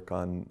Smith's work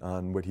on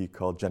what he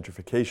called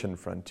gentrification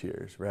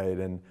frontiers, right?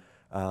 And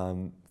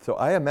so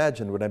I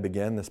imagined when I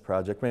began this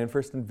project, when I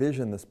first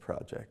envisioned this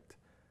project,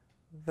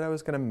 that I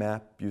was going to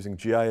map using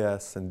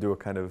GIS and do a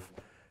kind of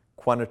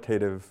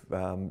quantitative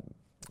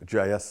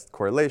GIS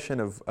correlation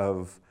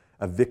of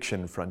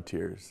eviction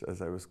frontiers,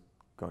 as I was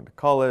going to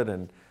call it,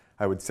 and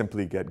I would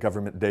simply get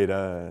government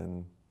data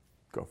and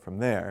go from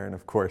there. And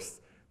of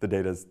course, the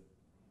data is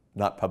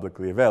not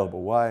publicly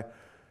available. Why?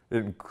 It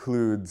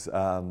includes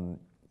a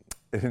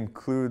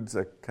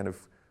kind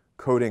of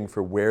coding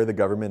for where the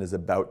government is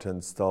about to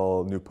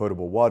install new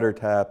potable water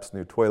taps,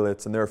 new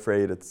toilets, and they're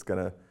afraid it's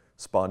going to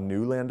spawn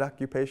new land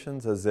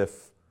occupations, as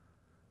if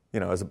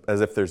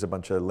there's a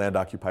bunch of land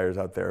occupiers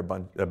out there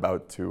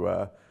about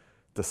to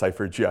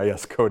decipher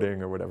GIS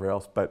coding or whatever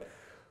else. But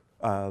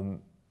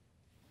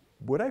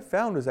what I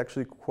found was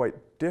actually quite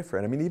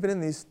different. I mean, even in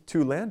these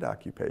two land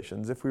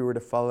occupations, if we were to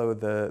follow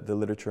the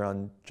literature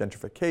on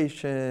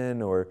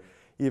gentrification, or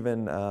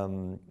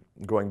even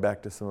going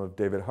back to some of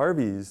David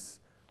Harvey's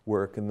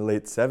work in the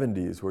late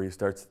 70s, where he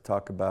starts to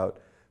talk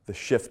about the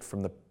shift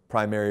from the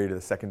primary to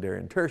the secondary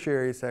and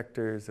tertiary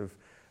sectors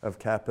of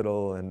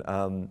capital, and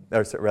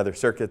or rather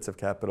circuits of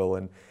capital,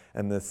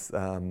 and this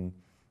kind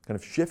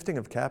of shifting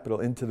of capital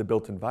into the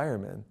built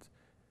environment,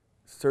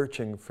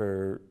 searching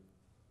for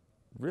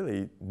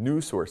really new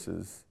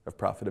sources of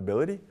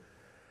profitability.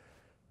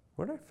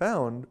 What I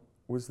found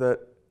was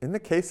that in the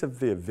case of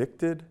the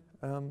evicted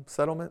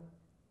settlement,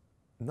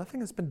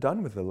 nothing has been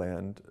done with the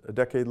land. A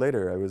decade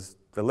later, I was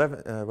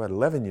about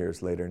 11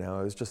 years later now,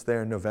 I was just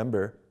there in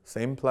November,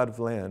 same plot of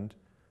land,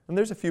 and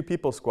there's a few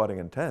people squatting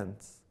in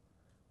tents,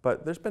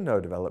 but there's been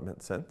no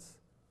development since.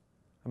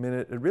 I mean,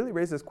 it really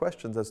raises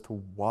questions as to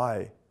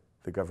why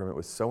the government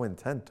was so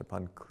intent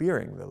upon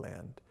clearing the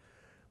land.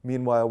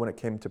 Meanwhile, when it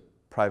came to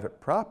private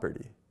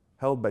property,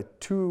 held by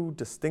two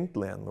distinct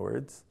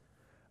landlords,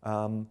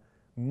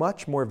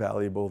 much more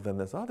valuable than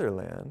this other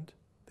land,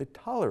 they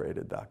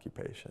tolerated the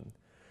occupation.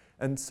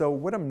 And so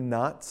what I'm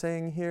not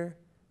saying here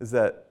is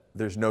that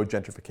there's no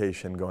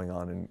gentrification going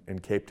on in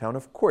Cape Town.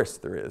 Of course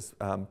there is.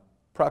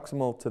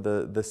 Proximal to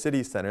the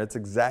city center, it's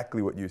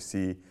exactly what you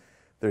see.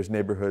 There's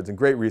neighborhoods, and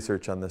great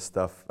research on this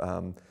stuff,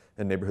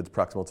 in neighborhoods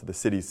proximal to the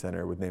city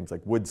center with names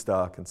like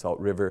Woodstock and Salt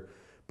River.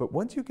 But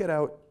once you get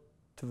out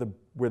to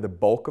where the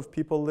bulk of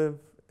people live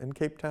in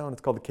Cape Town,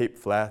 it's called the Cape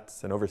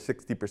Flats, and over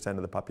 60%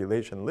 of the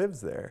population lives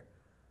there,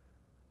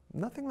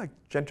 nothing like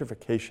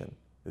gentrification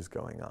is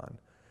going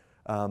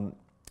on.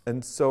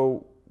 And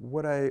so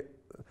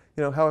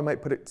how I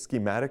might put it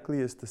schematically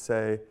is to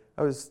say,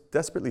 I was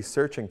desperately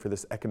searching for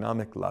this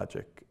economic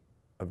logic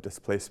of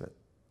displacement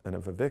and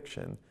of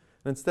eviction, and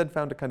instead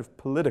found a kind of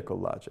political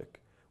logic,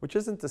 which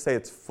isn't to say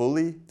it's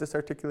fully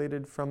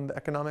disarticulated from the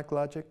economic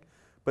logic,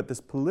 but this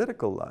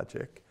political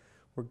logic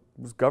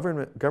was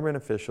government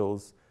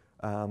officials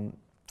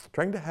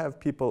trying to have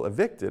people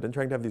evicted and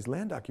trying to have these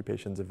land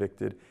occupations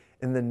evicted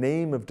in the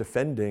name of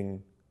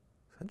defending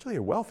essentially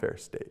a welfare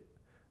state.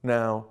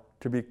 Now,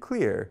 to be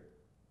clear,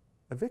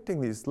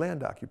 evicting these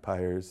land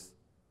occupiers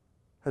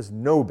has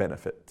no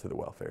benefit to the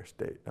welfare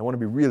state. I want to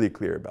be really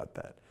clear about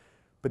that.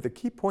 But the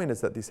key point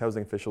is that these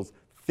housing officials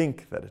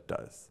think that it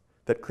does,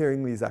 that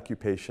clearing these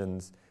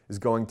occupations is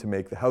going to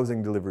make the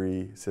housing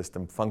delivery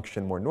system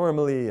function more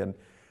normally. And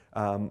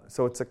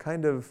so it's a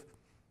kind of,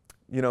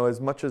 as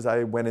much as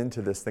I went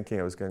into this thinking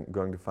I was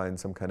going to find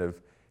some kind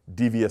of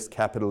devious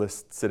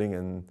capitalist sitting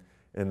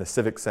in the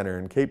Civic Center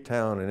in Cape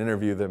Town and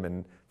interview them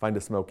and find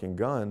a smoking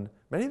gun,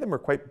 many of them were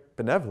quite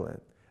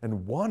benevolent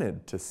and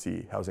wanted to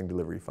see housing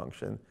delivery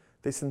function.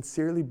 They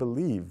sincerely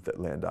believed that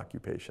land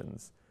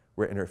occupations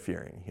were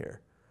interfering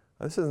here.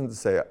 Now, this isn't to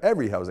say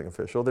every housing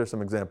official. There's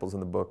some examples in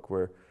the book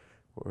where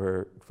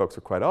where folks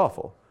are quite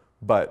awful.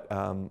 But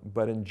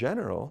in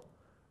general,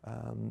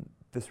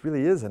 this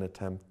really is an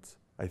attempt,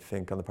 I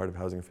think, on the part of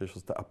housing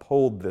officials to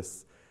uphold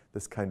this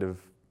kind of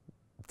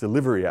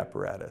delivery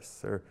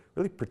apparatus, or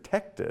really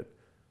protect it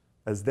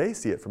as they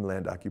see it from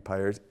land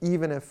occupiers,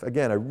 even if,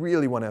 again, I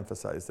really want to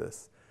emphasize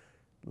this,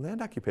 land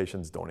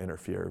occupations don't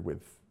interfere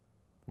with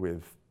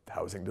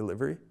housing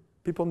delivery.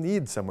 People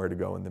need somewhere to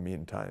go in the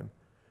meantime.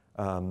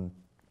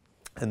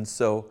 And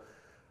so,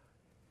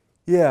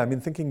 yeah, I mean,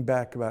 thinking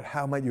back about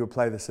how might you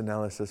apply this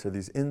analysis or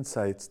these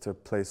insights to a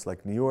place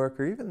like New York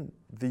or even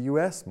the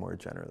US more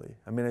generally.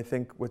 I mean, I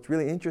think what's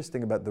really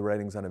interesting about the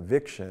writings on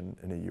eviction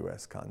in a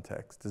US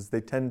context is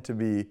they tend to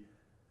be,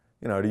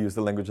 to use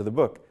the language of the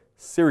book,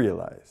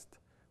 serialized.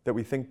 That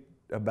we think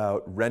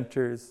about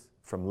renters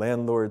from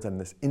landlords on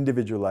this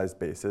individualized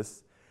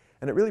basis,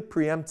 and it really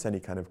preempts any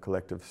kind of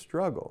collective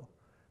struggle.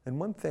 And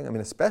one thing, I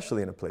mean,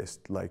 especially in a place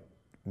like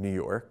New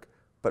York,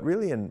 but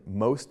really in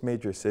most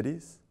major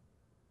cities,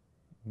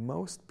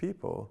 most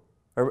folks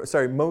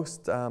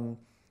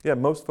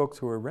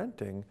who are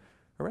renting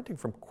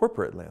from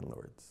corporate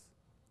landlords.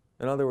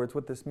 In other words,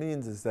 what this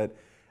means is that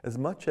as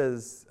much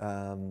as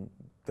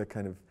the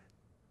kind of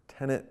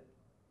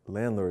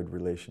tenant-landlord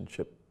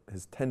relationship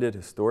has tended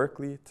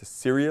historically to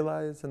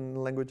serialize, in the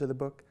language of the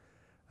book,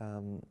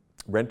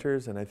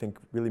 renters, and I think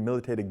really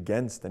militate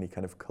against any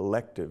kind of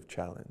collective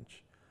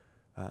challenge,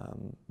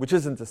 which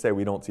isn't to say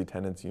we don't see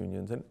tenants'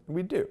 unions, and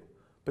we do,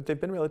 but they've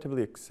been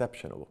relatively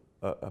exceptional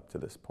up to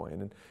this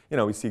point.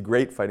 And we see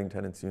great fighting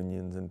tenants'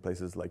 unions in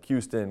places like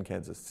Houston,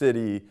 Kansas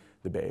City,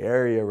 the Bay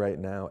Area right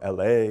now,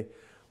 LA,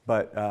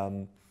 but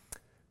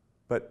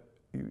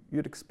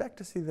you'd expect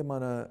to see them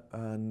on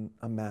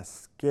a mass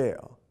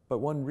scale. But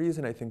one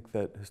reason I think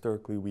that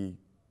historically we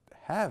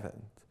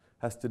haven't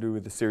has to do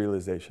with the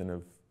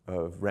serialization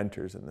of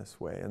renters in this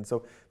way. And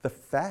so the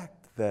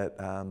fact that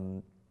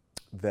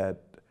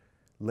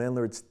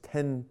landlords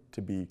tend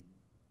to be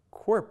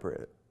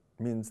corporate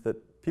means that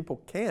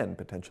people can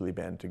potentially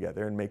band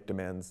together and make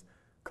demands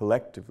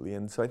collectively.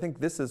 And so I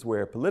think this is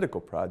where a political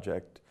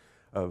project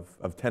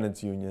of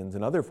tenants' unions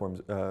and other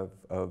forms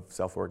of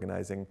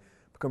self-organizing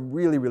become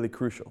really, really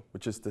crucial,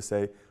 which is to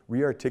say,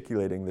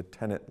 re-articulating the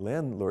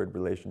tenant-landlord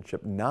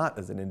relationship not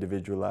as an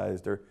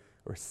individualized or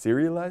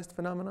serialized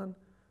phenomenon,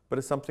 but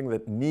as something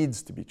that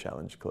needs to be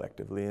challenged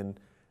collectively and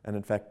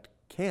in fact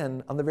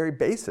can on the very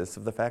basis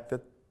of the fact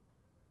that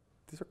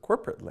these are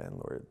corporate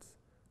landlords,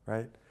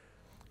 right?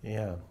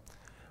 Yeah.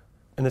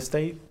 And the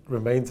state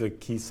remains a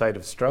key site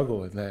of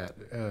struggle in that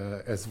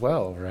as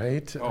well,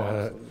 right? Oh,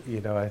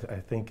 absolutely. I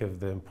think of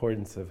the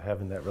importance of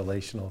having that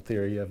relational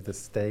theory of the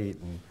state.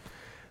 And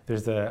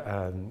there's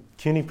a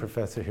CUNY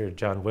professor here,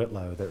 John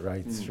Whitlow, that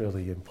writes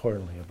really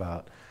importantly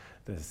about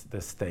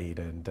the state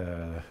and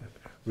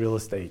real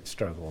estate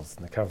struggles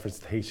and the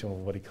confrontation with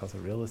what he calls a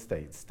real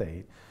estate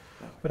state.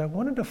 But I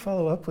wanted to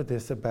follow up with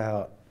this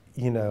about,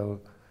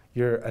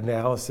 your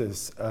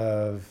analysis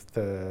of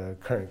the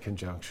current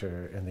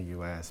conjuncture in the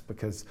US,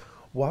 because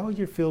while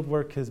your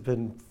fieldwork has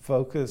been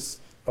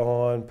focused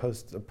on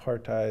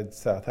post-apartheid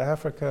South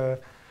Africa,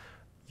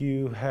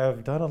 you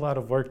have done a lot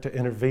of work to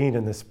intervene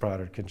in this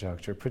broader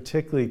conjuncture,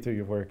 particularly through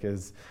your work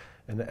as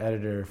an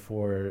editor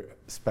for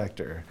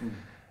Spectre.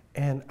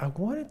 And I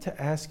wanted to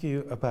ask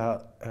you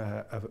about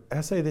an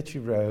essay that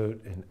you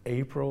wrote in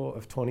April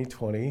of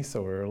 2020,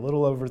 so we're a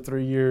little over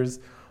 3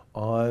 years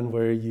on,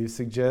 where you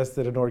suggest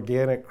that an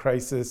organic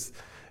crisis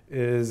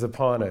is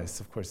upon us.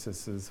 Of course,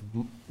 this is,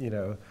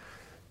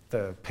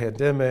 the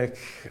pandemic,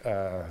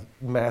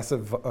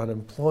 massive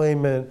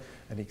unemployment,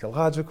 an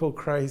ecological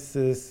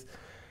crisis,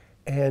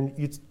 and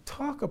you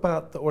talk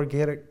about the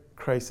organic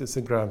crisis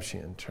in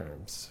Gramscian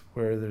terms,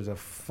 where there's a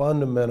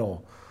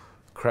fundamental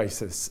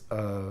crisis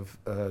of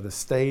the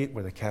state,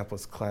 where the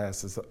capitalist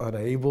class is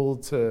unable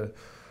to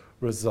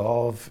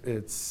resolve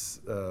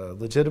its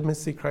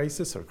legitimacy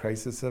crisis or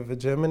crisis of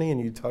hegemony, and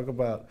you talk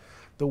about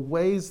the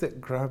ways that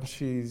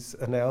Gramsci's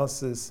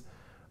analysis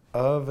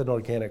of an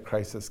organic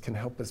crisis can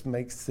help us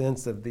make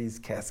sense of these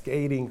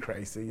cascading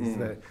crises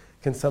that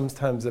can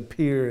sometimes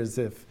appear as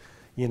if,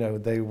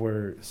 they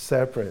were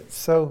separate.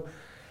 So,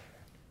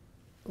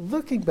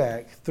 looking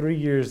back 3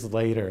 years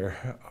later,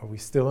 are we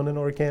still in an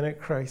organic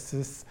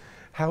crisis?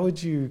 How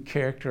would you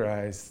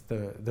characterize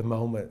the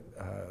moment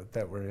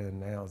that we're in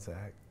now,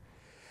 Zach?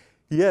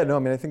 Yeah, no, I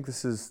mean, I think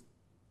this is,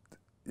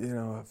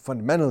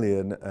 fundamentally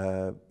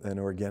an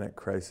organic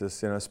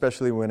crisis,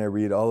 especially when I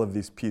read all of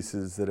these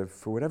pieces that have,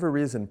 for whatever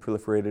reason,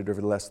 proliferated over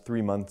the last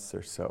 3 months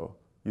or so,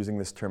 using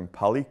this term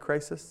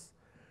polycrisis.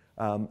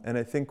 And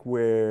I think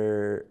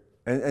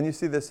and you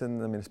see this in,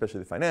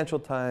 especially the Financial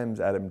Times,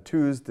 Adam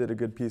Tooze did a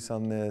good piece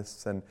on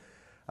this, and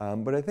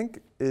what I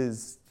think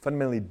is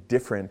fundamentally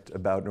different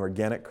about an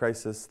organic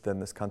crisis than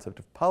this concept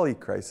of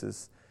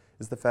polycrisis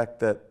is the fact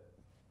that,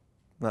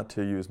 not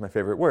to use my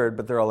favorite word,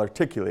 but they're all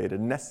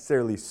articulated,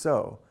 necessarily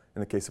so, in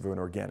the case of an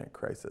organic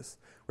crisis.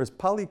 Whereas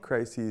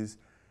polycrises,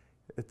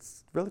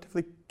 it's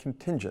relatively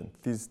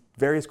contingent. These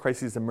various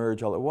crises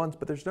emerge all at once,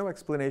 but there's no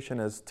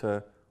explanation as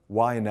to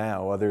why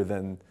now, other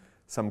than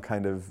some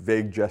kind of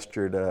vague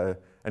gesture to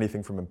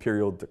anything from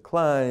imperial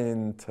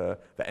decline to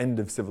the end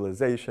of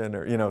civilization,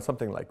 or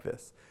something like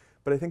this.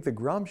 But I think the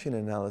Gramscian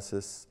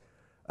analysis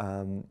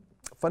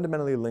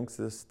fundamentally links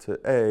this to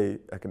A,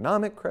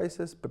 economic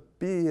crisis, but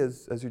B,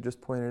 as you just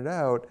pointed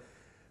out,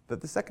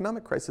 that this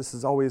economic crisis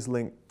is always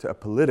linked to a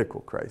political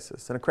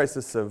crisis and a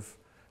crisis of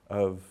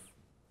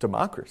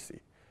democracy,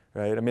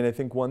 right? I mean, I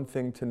think one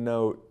thing to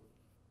note,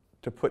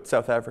 to put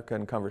South Africa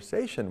in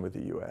conversation with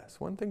the US,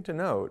 one thing to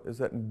note is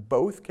that in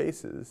both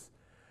cases,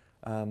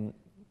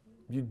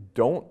 you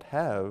don't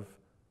have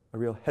a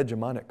real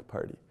hegemonic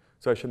party.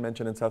 So I should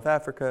mention in South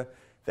Africa,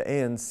 the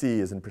ANC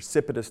is in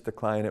precipitous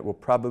decline. It will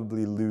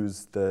probably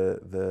lose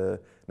the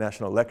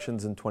national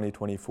elections in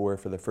 2024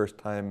 for the first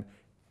time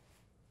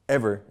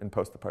ever in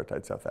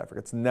post-apartheid South Africa.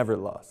 It's never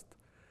lost,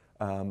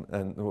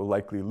 and will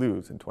likely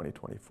lose in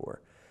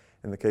 2024.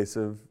 In the case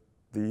of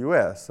the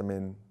US, I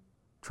mean,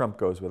 Trump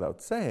goes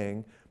without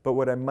saying, but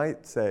what I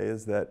might say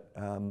is that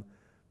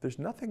there's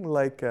nothing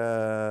like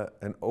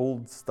an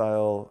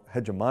old-style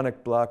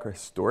hegemonic bloc or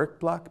historic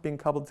bloc being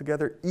cobbled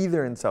together,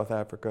 either in South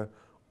Africa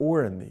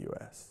or in the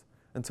US.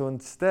 And so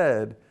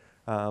instead,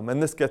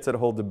 and this gets at a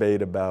whole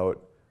debate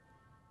about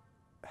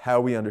how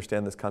we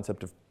understand this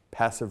concept of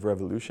passive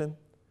revolution.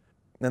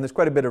 And there's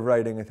quite a bit of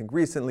writing, I think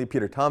recently.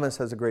 Peter Thomas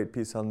has a great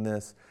piece on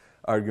this,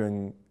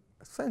 arguing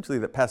essentially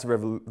that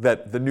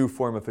that the new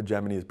form of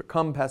hegemony has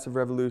become passive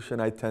revolution.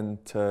 I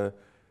tend to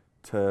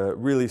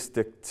really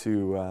stick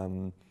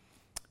to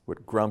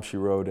what Gramsci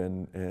wrote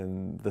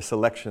in the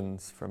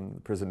selections from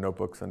the prison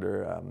notebooks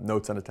under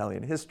Notes on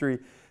Italian History,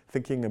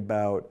 thinking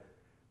about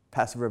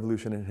passive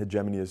revolution and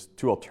hegemony as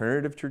two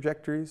alternative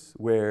trajectories,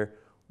 where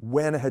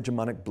when a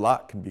hegemonic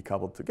bloc can be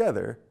cobbled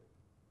together,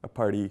 a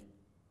party,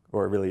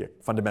 or really a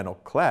fundamental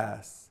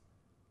class,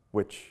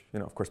 which,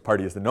 of course,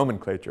 party is the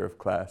nomenclature of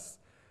class,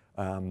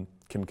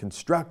 can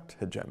construct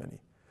hegemony.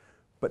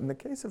 But in the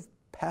case of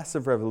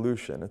passive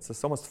revolution, it's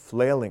this almost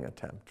flailing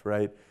attempt,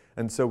 right?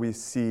 And so we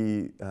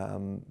see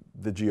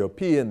the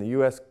GOP in the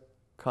US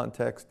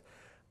context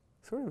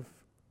sort of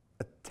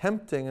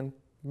attempting, and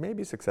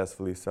maybe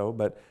successfully so,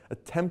 but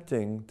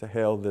attempting to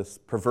hail this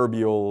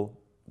proverbial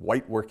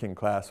white working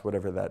class,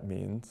 whatever that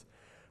means,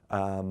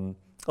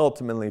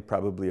 ultimately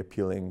probably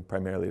appealing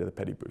primarily to the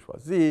petty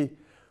bourgeoisie.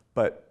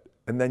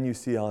 And then you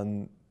see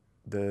on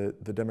the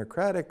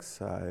Democratic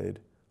side,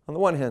 on the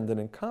one hand, an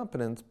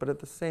incompetence, but at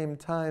the same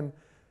time,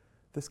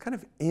 this kind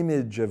of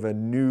image of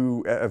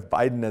of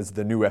Biden as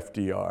the new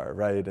FDR,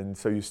 right? And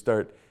so you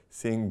start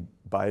seeing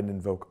Biden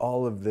invoke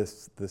all of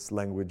this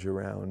language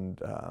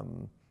around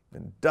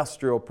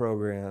industrial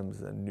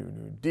programs and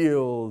New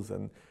Deals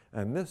and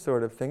this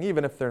sort of thing,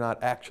 even if they're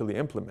not actually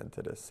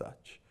implemented as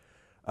such,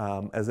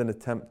 as an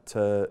attempt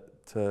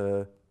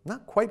to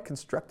not quite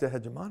construct a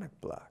hegemonic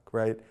bloc,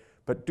 right,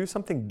 but do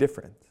something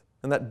different.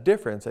 And that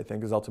difference, I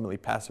think, is ultimately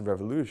passive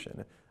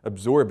revolution,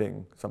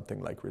 absorbing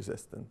something like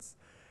resistance.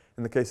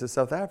 In the case of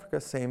South Africa,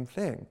 same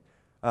thing.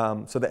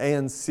 So the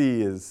ANC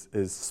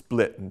is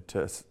split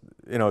into,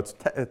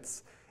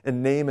 it's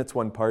in name it's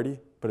one party,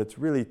 but it's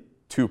really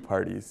two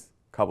parties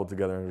cobbled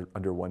together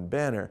under one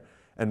banner.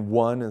 And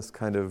one is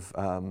kind of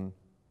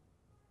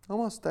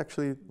almost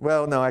actually,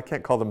 well, no, I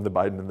can't call them the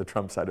Biden and the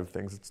Trump side of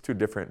things. It's too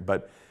different.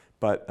 But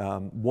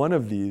one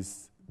of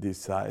these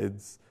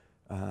sides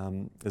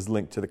is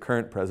linked to the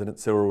current president,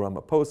 Cyril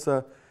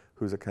Ramaphosa,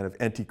 who's a kind of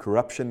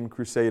anti-corruption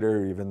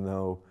crusader, even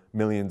though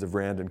millions of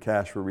rand in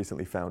cash were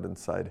recently found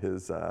inside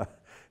his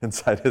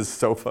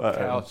sofa.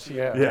 Couch,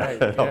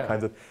 and all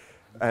kinds of.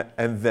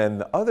 And then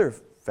the other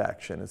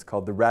faction is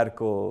called the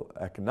Radical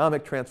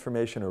Economic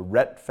Transformation, or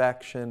RET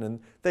faction,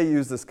 and they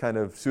use this kind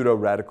of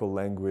pseudo-radical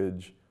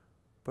language,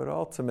 but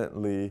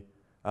ultimately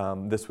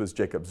this was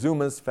Jacob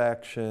Zuma's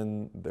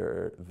faction.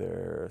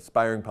 They're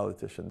aspiring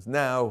politicians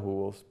now who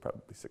will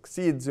probably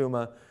succeed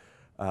Zuma,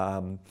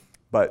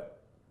 but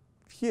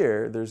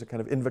here there's a kind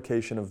of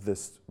invocation of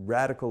this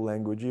radical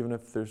language, even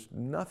if there's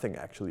nothing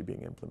actually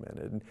being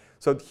implemented. And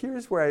so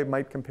here's where I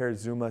might compare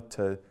Zuma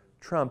to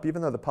Trump,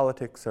 even though the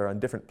politics are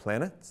on different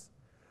planets.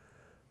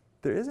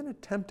 There is an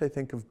attempt, I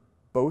think, of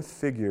both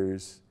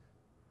figures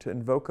to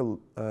invoke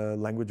a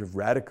language of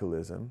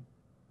radicalism,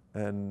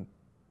 and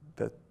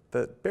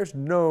that bears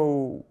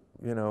no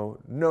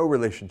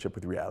relationship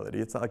with reality.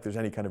 It's not like there's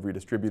any kind of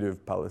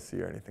redistributive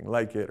policy or anything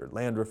like it, or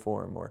land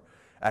reform, or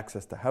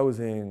access to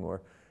housing,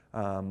 or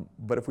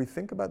but if we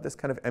think about this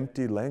kind of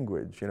empty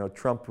language,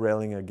 Trump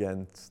railing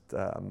against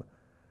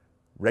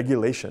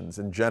regulations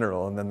in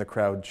general, and then the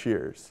crowd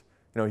cheers.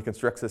 He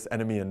constructs this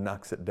enemy and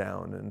knocks it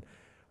down.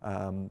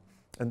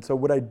 And so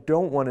what I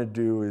don't want to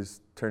do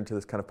is turn to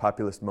this kind of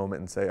populist moment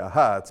and say,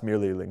 aha, it's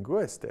merely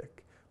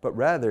linguistic, but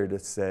rather to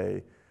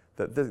say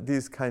that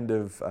these kind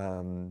of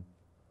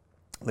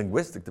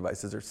linguistic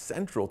devices are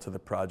central to the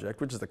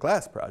project, which is the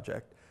class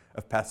project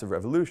of passive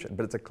revolution.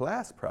 But it's a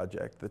class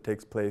project that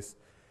takes place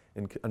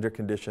under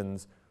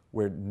conditions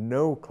where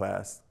no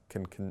class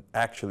can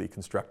actually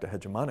construct a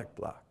hegemonic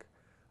bloc.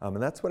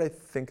 And that's what I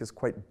think is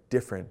quite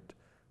different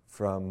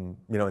from,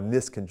 in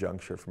this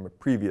conjuncture, from a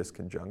previous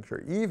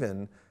conjuncture,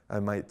 even I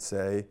might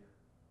say,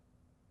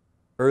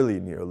 early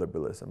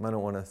neoliberalism. I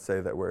don't want to say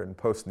that we're in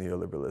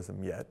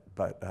post-neoliberalism yet,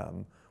 but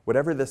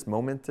whatever this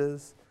moment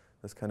is,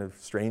 this kind of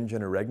strange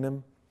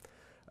interregnum,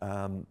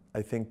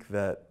 I think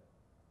that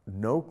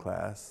no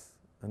class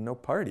and no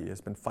party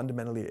has been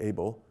fundamentally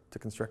able to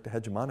construct a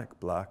hegemonic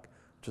bloc,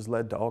 which has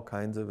led to all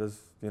kinds of,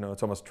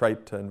 it's almost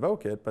trite to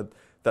invoke it, but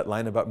that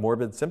line about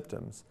morbid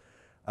symptoms.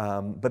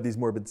 But these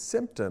morbid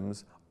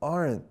symptoms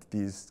aren't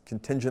these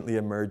contingently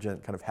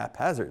emergent kind of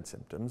haphazard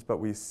symptoms, but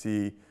we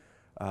see,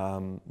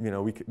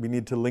 we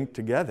need to link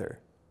together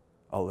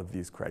all of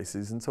these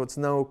crises. And so it's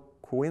no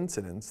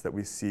coincidence that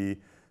we see,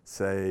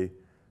 say,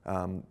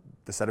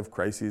 the set of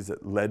crises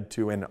that led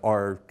to and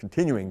are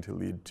continuing to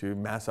lead to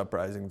mass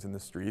uprisings in the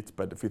streets.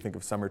 But if we think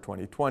of summer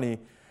 2020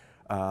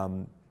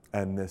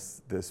 and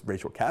this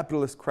racial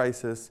capitalist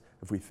crisis,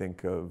 if we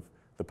think of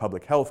the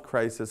public health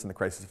crisis and the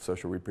crisis of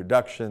social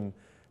reproduction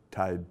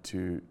tied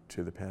to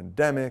the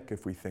pandemic,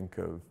 if we think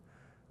of,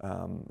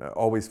 it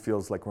always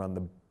feels like we're on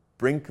the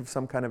brink of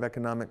some kind of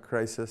economic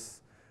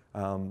crisis,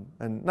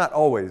 and not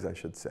always, I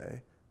should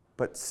say,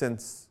 but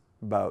since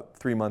about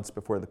 3 months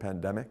before the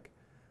pandemic,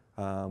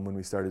 when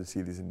we started to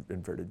see these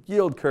inverted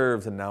yield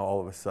curves, and now all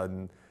of a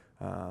sudden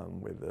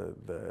with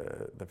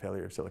the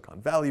failure of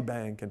Silicon Valley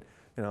Bank, and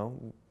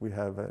we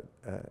have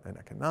an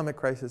economic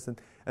crisis,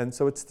 and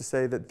so it's to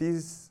say that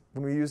these,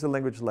 when we use a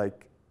language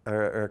like,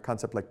 or a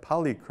concept like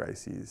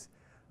polycrises,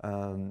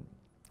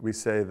 we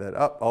say that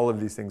all of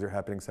these things are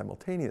happening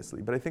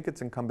simultaneously, but I think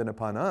it's incumbent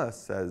upon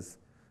us as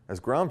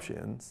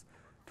Gramscians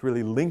to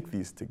really link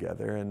these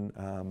together,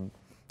 and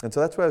so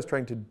that's what I was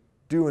trying to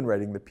do in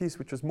writing the piece,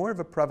 which was more of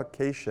a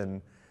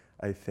provocation,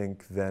 I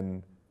think,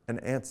 than an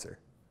answer.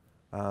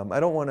 I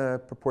don't want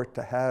to purport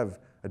to have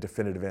a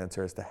definitive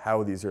answer as to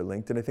how these are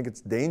linked, and I think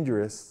it's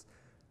dangerous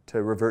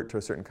to revert to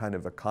a certain kind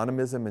of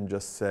economism and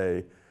just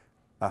say,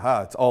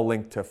 aha, it's all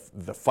linked to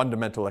the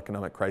fundamental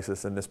economic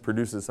crisis, and this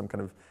produces some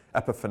kind of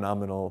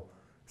epiphenomenal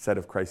set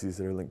of crises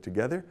that are linked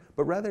together,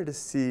 but rather to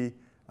see,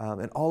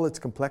 in all its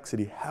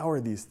complexity, how are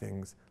these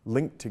things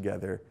linked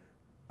together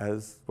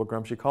as what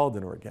Gramsci called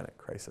an organic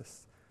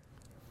crisis.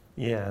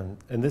 Yeah,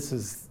 and this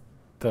is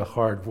the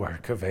hard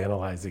work of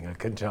analyzing a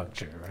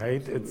conjuncture,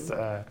 right? It's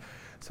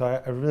so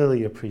I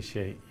really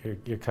appreciate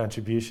your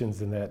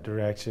contributions in that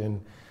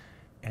direction,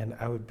 and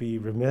I would be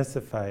remiss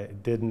if I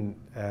didn't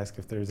ask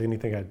if there's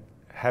anything I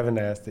haven't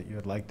asked that you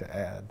would like to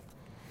add.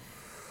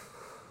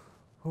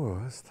 Oh,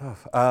 that's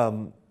tough. I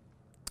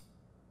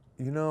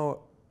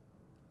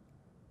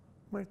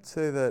might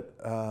say that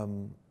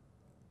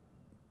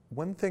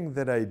one thing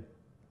that I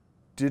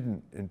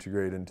didn't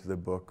integrate into the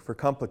book for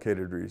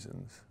complicated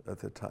reasons at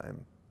the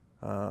time.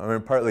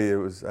 Partly it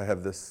was, I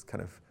have this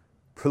kind of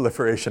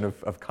proliferation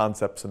of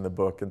concepts in the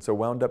book, and so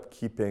wound up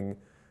keeping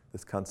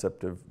this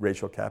concept of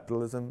racial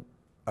capitalism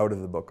out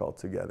of the book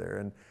altogether.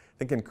 And I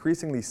think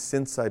increasingly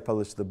since I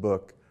published the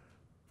book,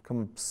 I've become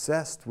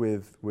obsessed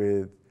with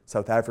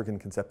South African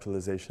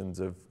conceptualizations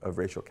of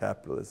racial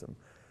capitalism.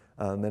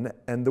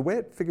 And the way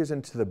it figures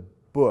into the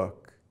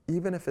book,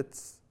 even if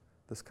it's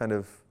this kind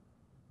of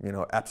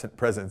absent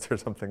presence or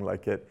something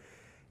like it,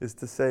 is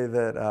to say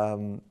that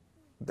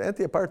the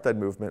anti-apartheid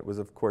movement was,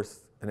 of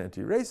course, an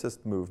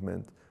anti-racist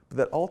movement, but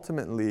that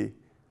ultimately,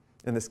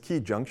 in this key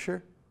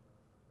juncture,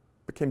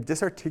 became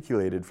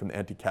disarticulated from the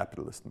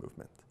anti-capitalist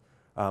movement.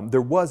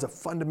 There was a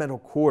fundamental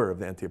core of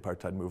the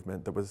anti-apartheid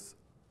movement that was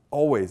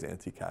always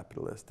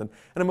anti-capitalist. And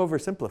I'm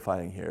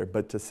oversimplifying here,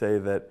 but to say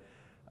that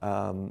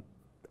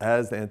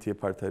as the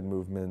anti-apartheid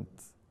movement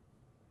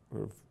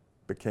sort of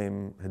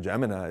became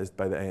hegemonized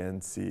by the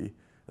ANC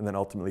and then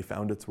ultimately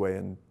found its way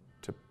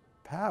into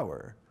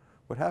power,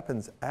 what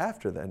happens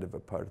after the end of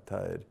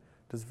apartheid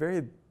does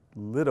very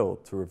little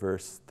to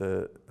reverse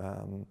the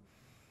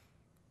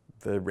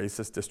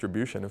racist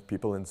distribution of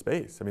people in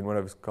space. I mean, what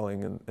I was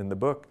calling in the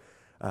book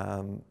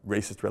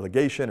racist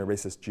relegation or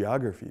racist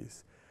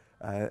geographies.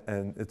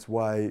 And it's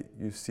why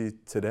you see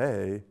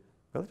today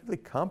relatively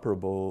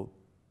comparable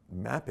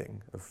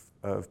mapping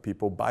of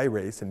people by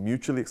race in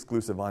mutually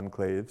exclusive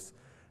enclaves.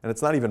 And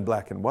it's not even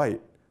black and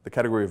white. The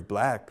category of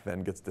black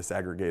then gets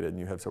disaggregated, and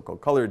you have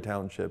so-called colored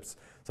townships,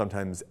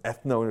 sometimes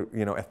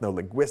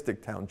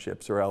ethno-linguistic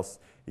townships, or else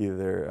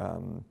either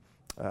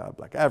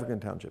black African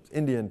townships,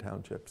 Indian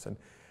townships.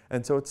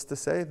 And so it's to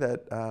say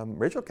that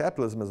racial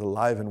capitalism is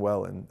alive and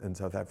well in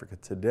South Africa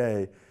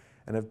today,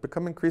 and I've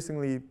become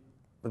increasingly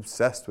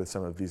obsessed with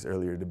some of these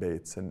earlier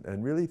debates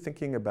and really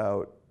thinking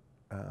about,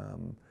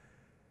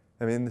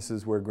 this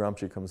is where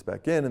Gramsci comes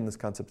back in this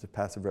concept of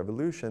passive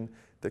revolution,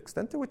 the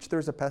extent to which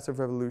there's a passive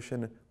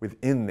revolution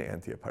within the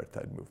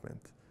anti-apartheid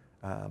movement.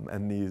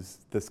 And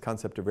this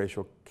concept of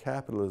racial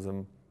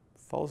capitalism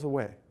falls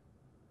away.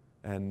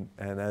 And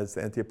as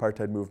the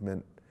anti-apartheid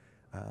movement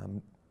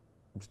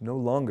is no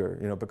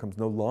longer, becomes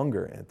no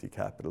longer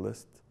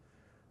anti-capitalist,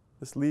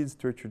 this leads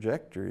to a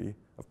trajectory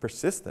of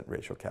persistent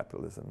racial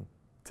capitalism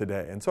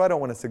today. And so I don't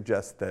want to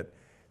suggest that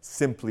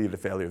simply the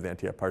failure of the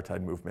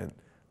anti-apartheid movement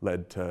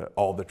led to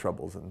all the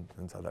troubles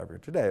in South Africa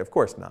today. Of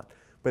course not.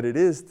 But it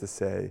is to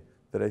say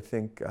that I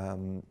think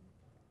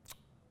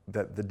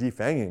that the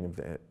defanging of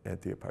the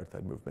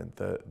anti-apartheid movement,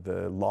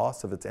 the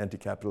loss of its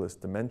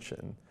anti-capitalist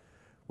dimension,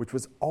 which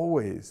was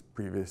always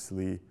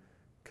previously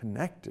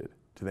connected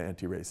to the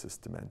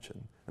anti-racist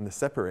dimension. And the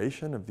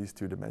separation of these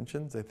two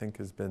dimensions, I think,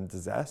 has been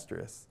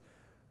disastrous.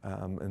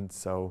 And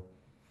so,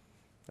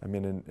 I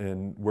mean,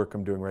 in work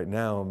I'm doing right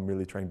now, I'm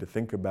really trying to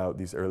think about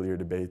these earlier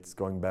debates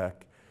going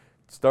back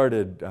to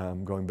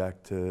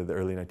the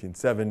early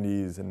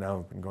 1970s, and now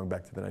I've been going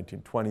back to the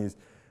 1920s.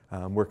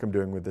 Work I'm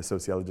doing with the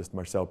sociologist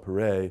Marcel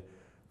Perret,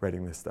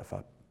 writing this stuff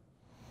up.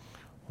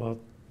 Well,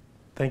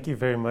 thank you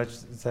very much,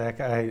 Zach.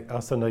 I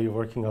also know you're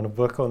working on a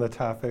book on the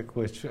topic,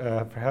 which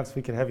perhaps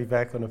we could have you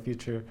back on a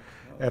future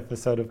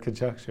episode of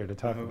Conjuncture to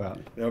talk about.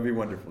 That would be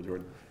wonderful,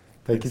 Jordan.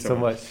 Thank you so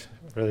much.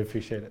 Really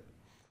appreciate it.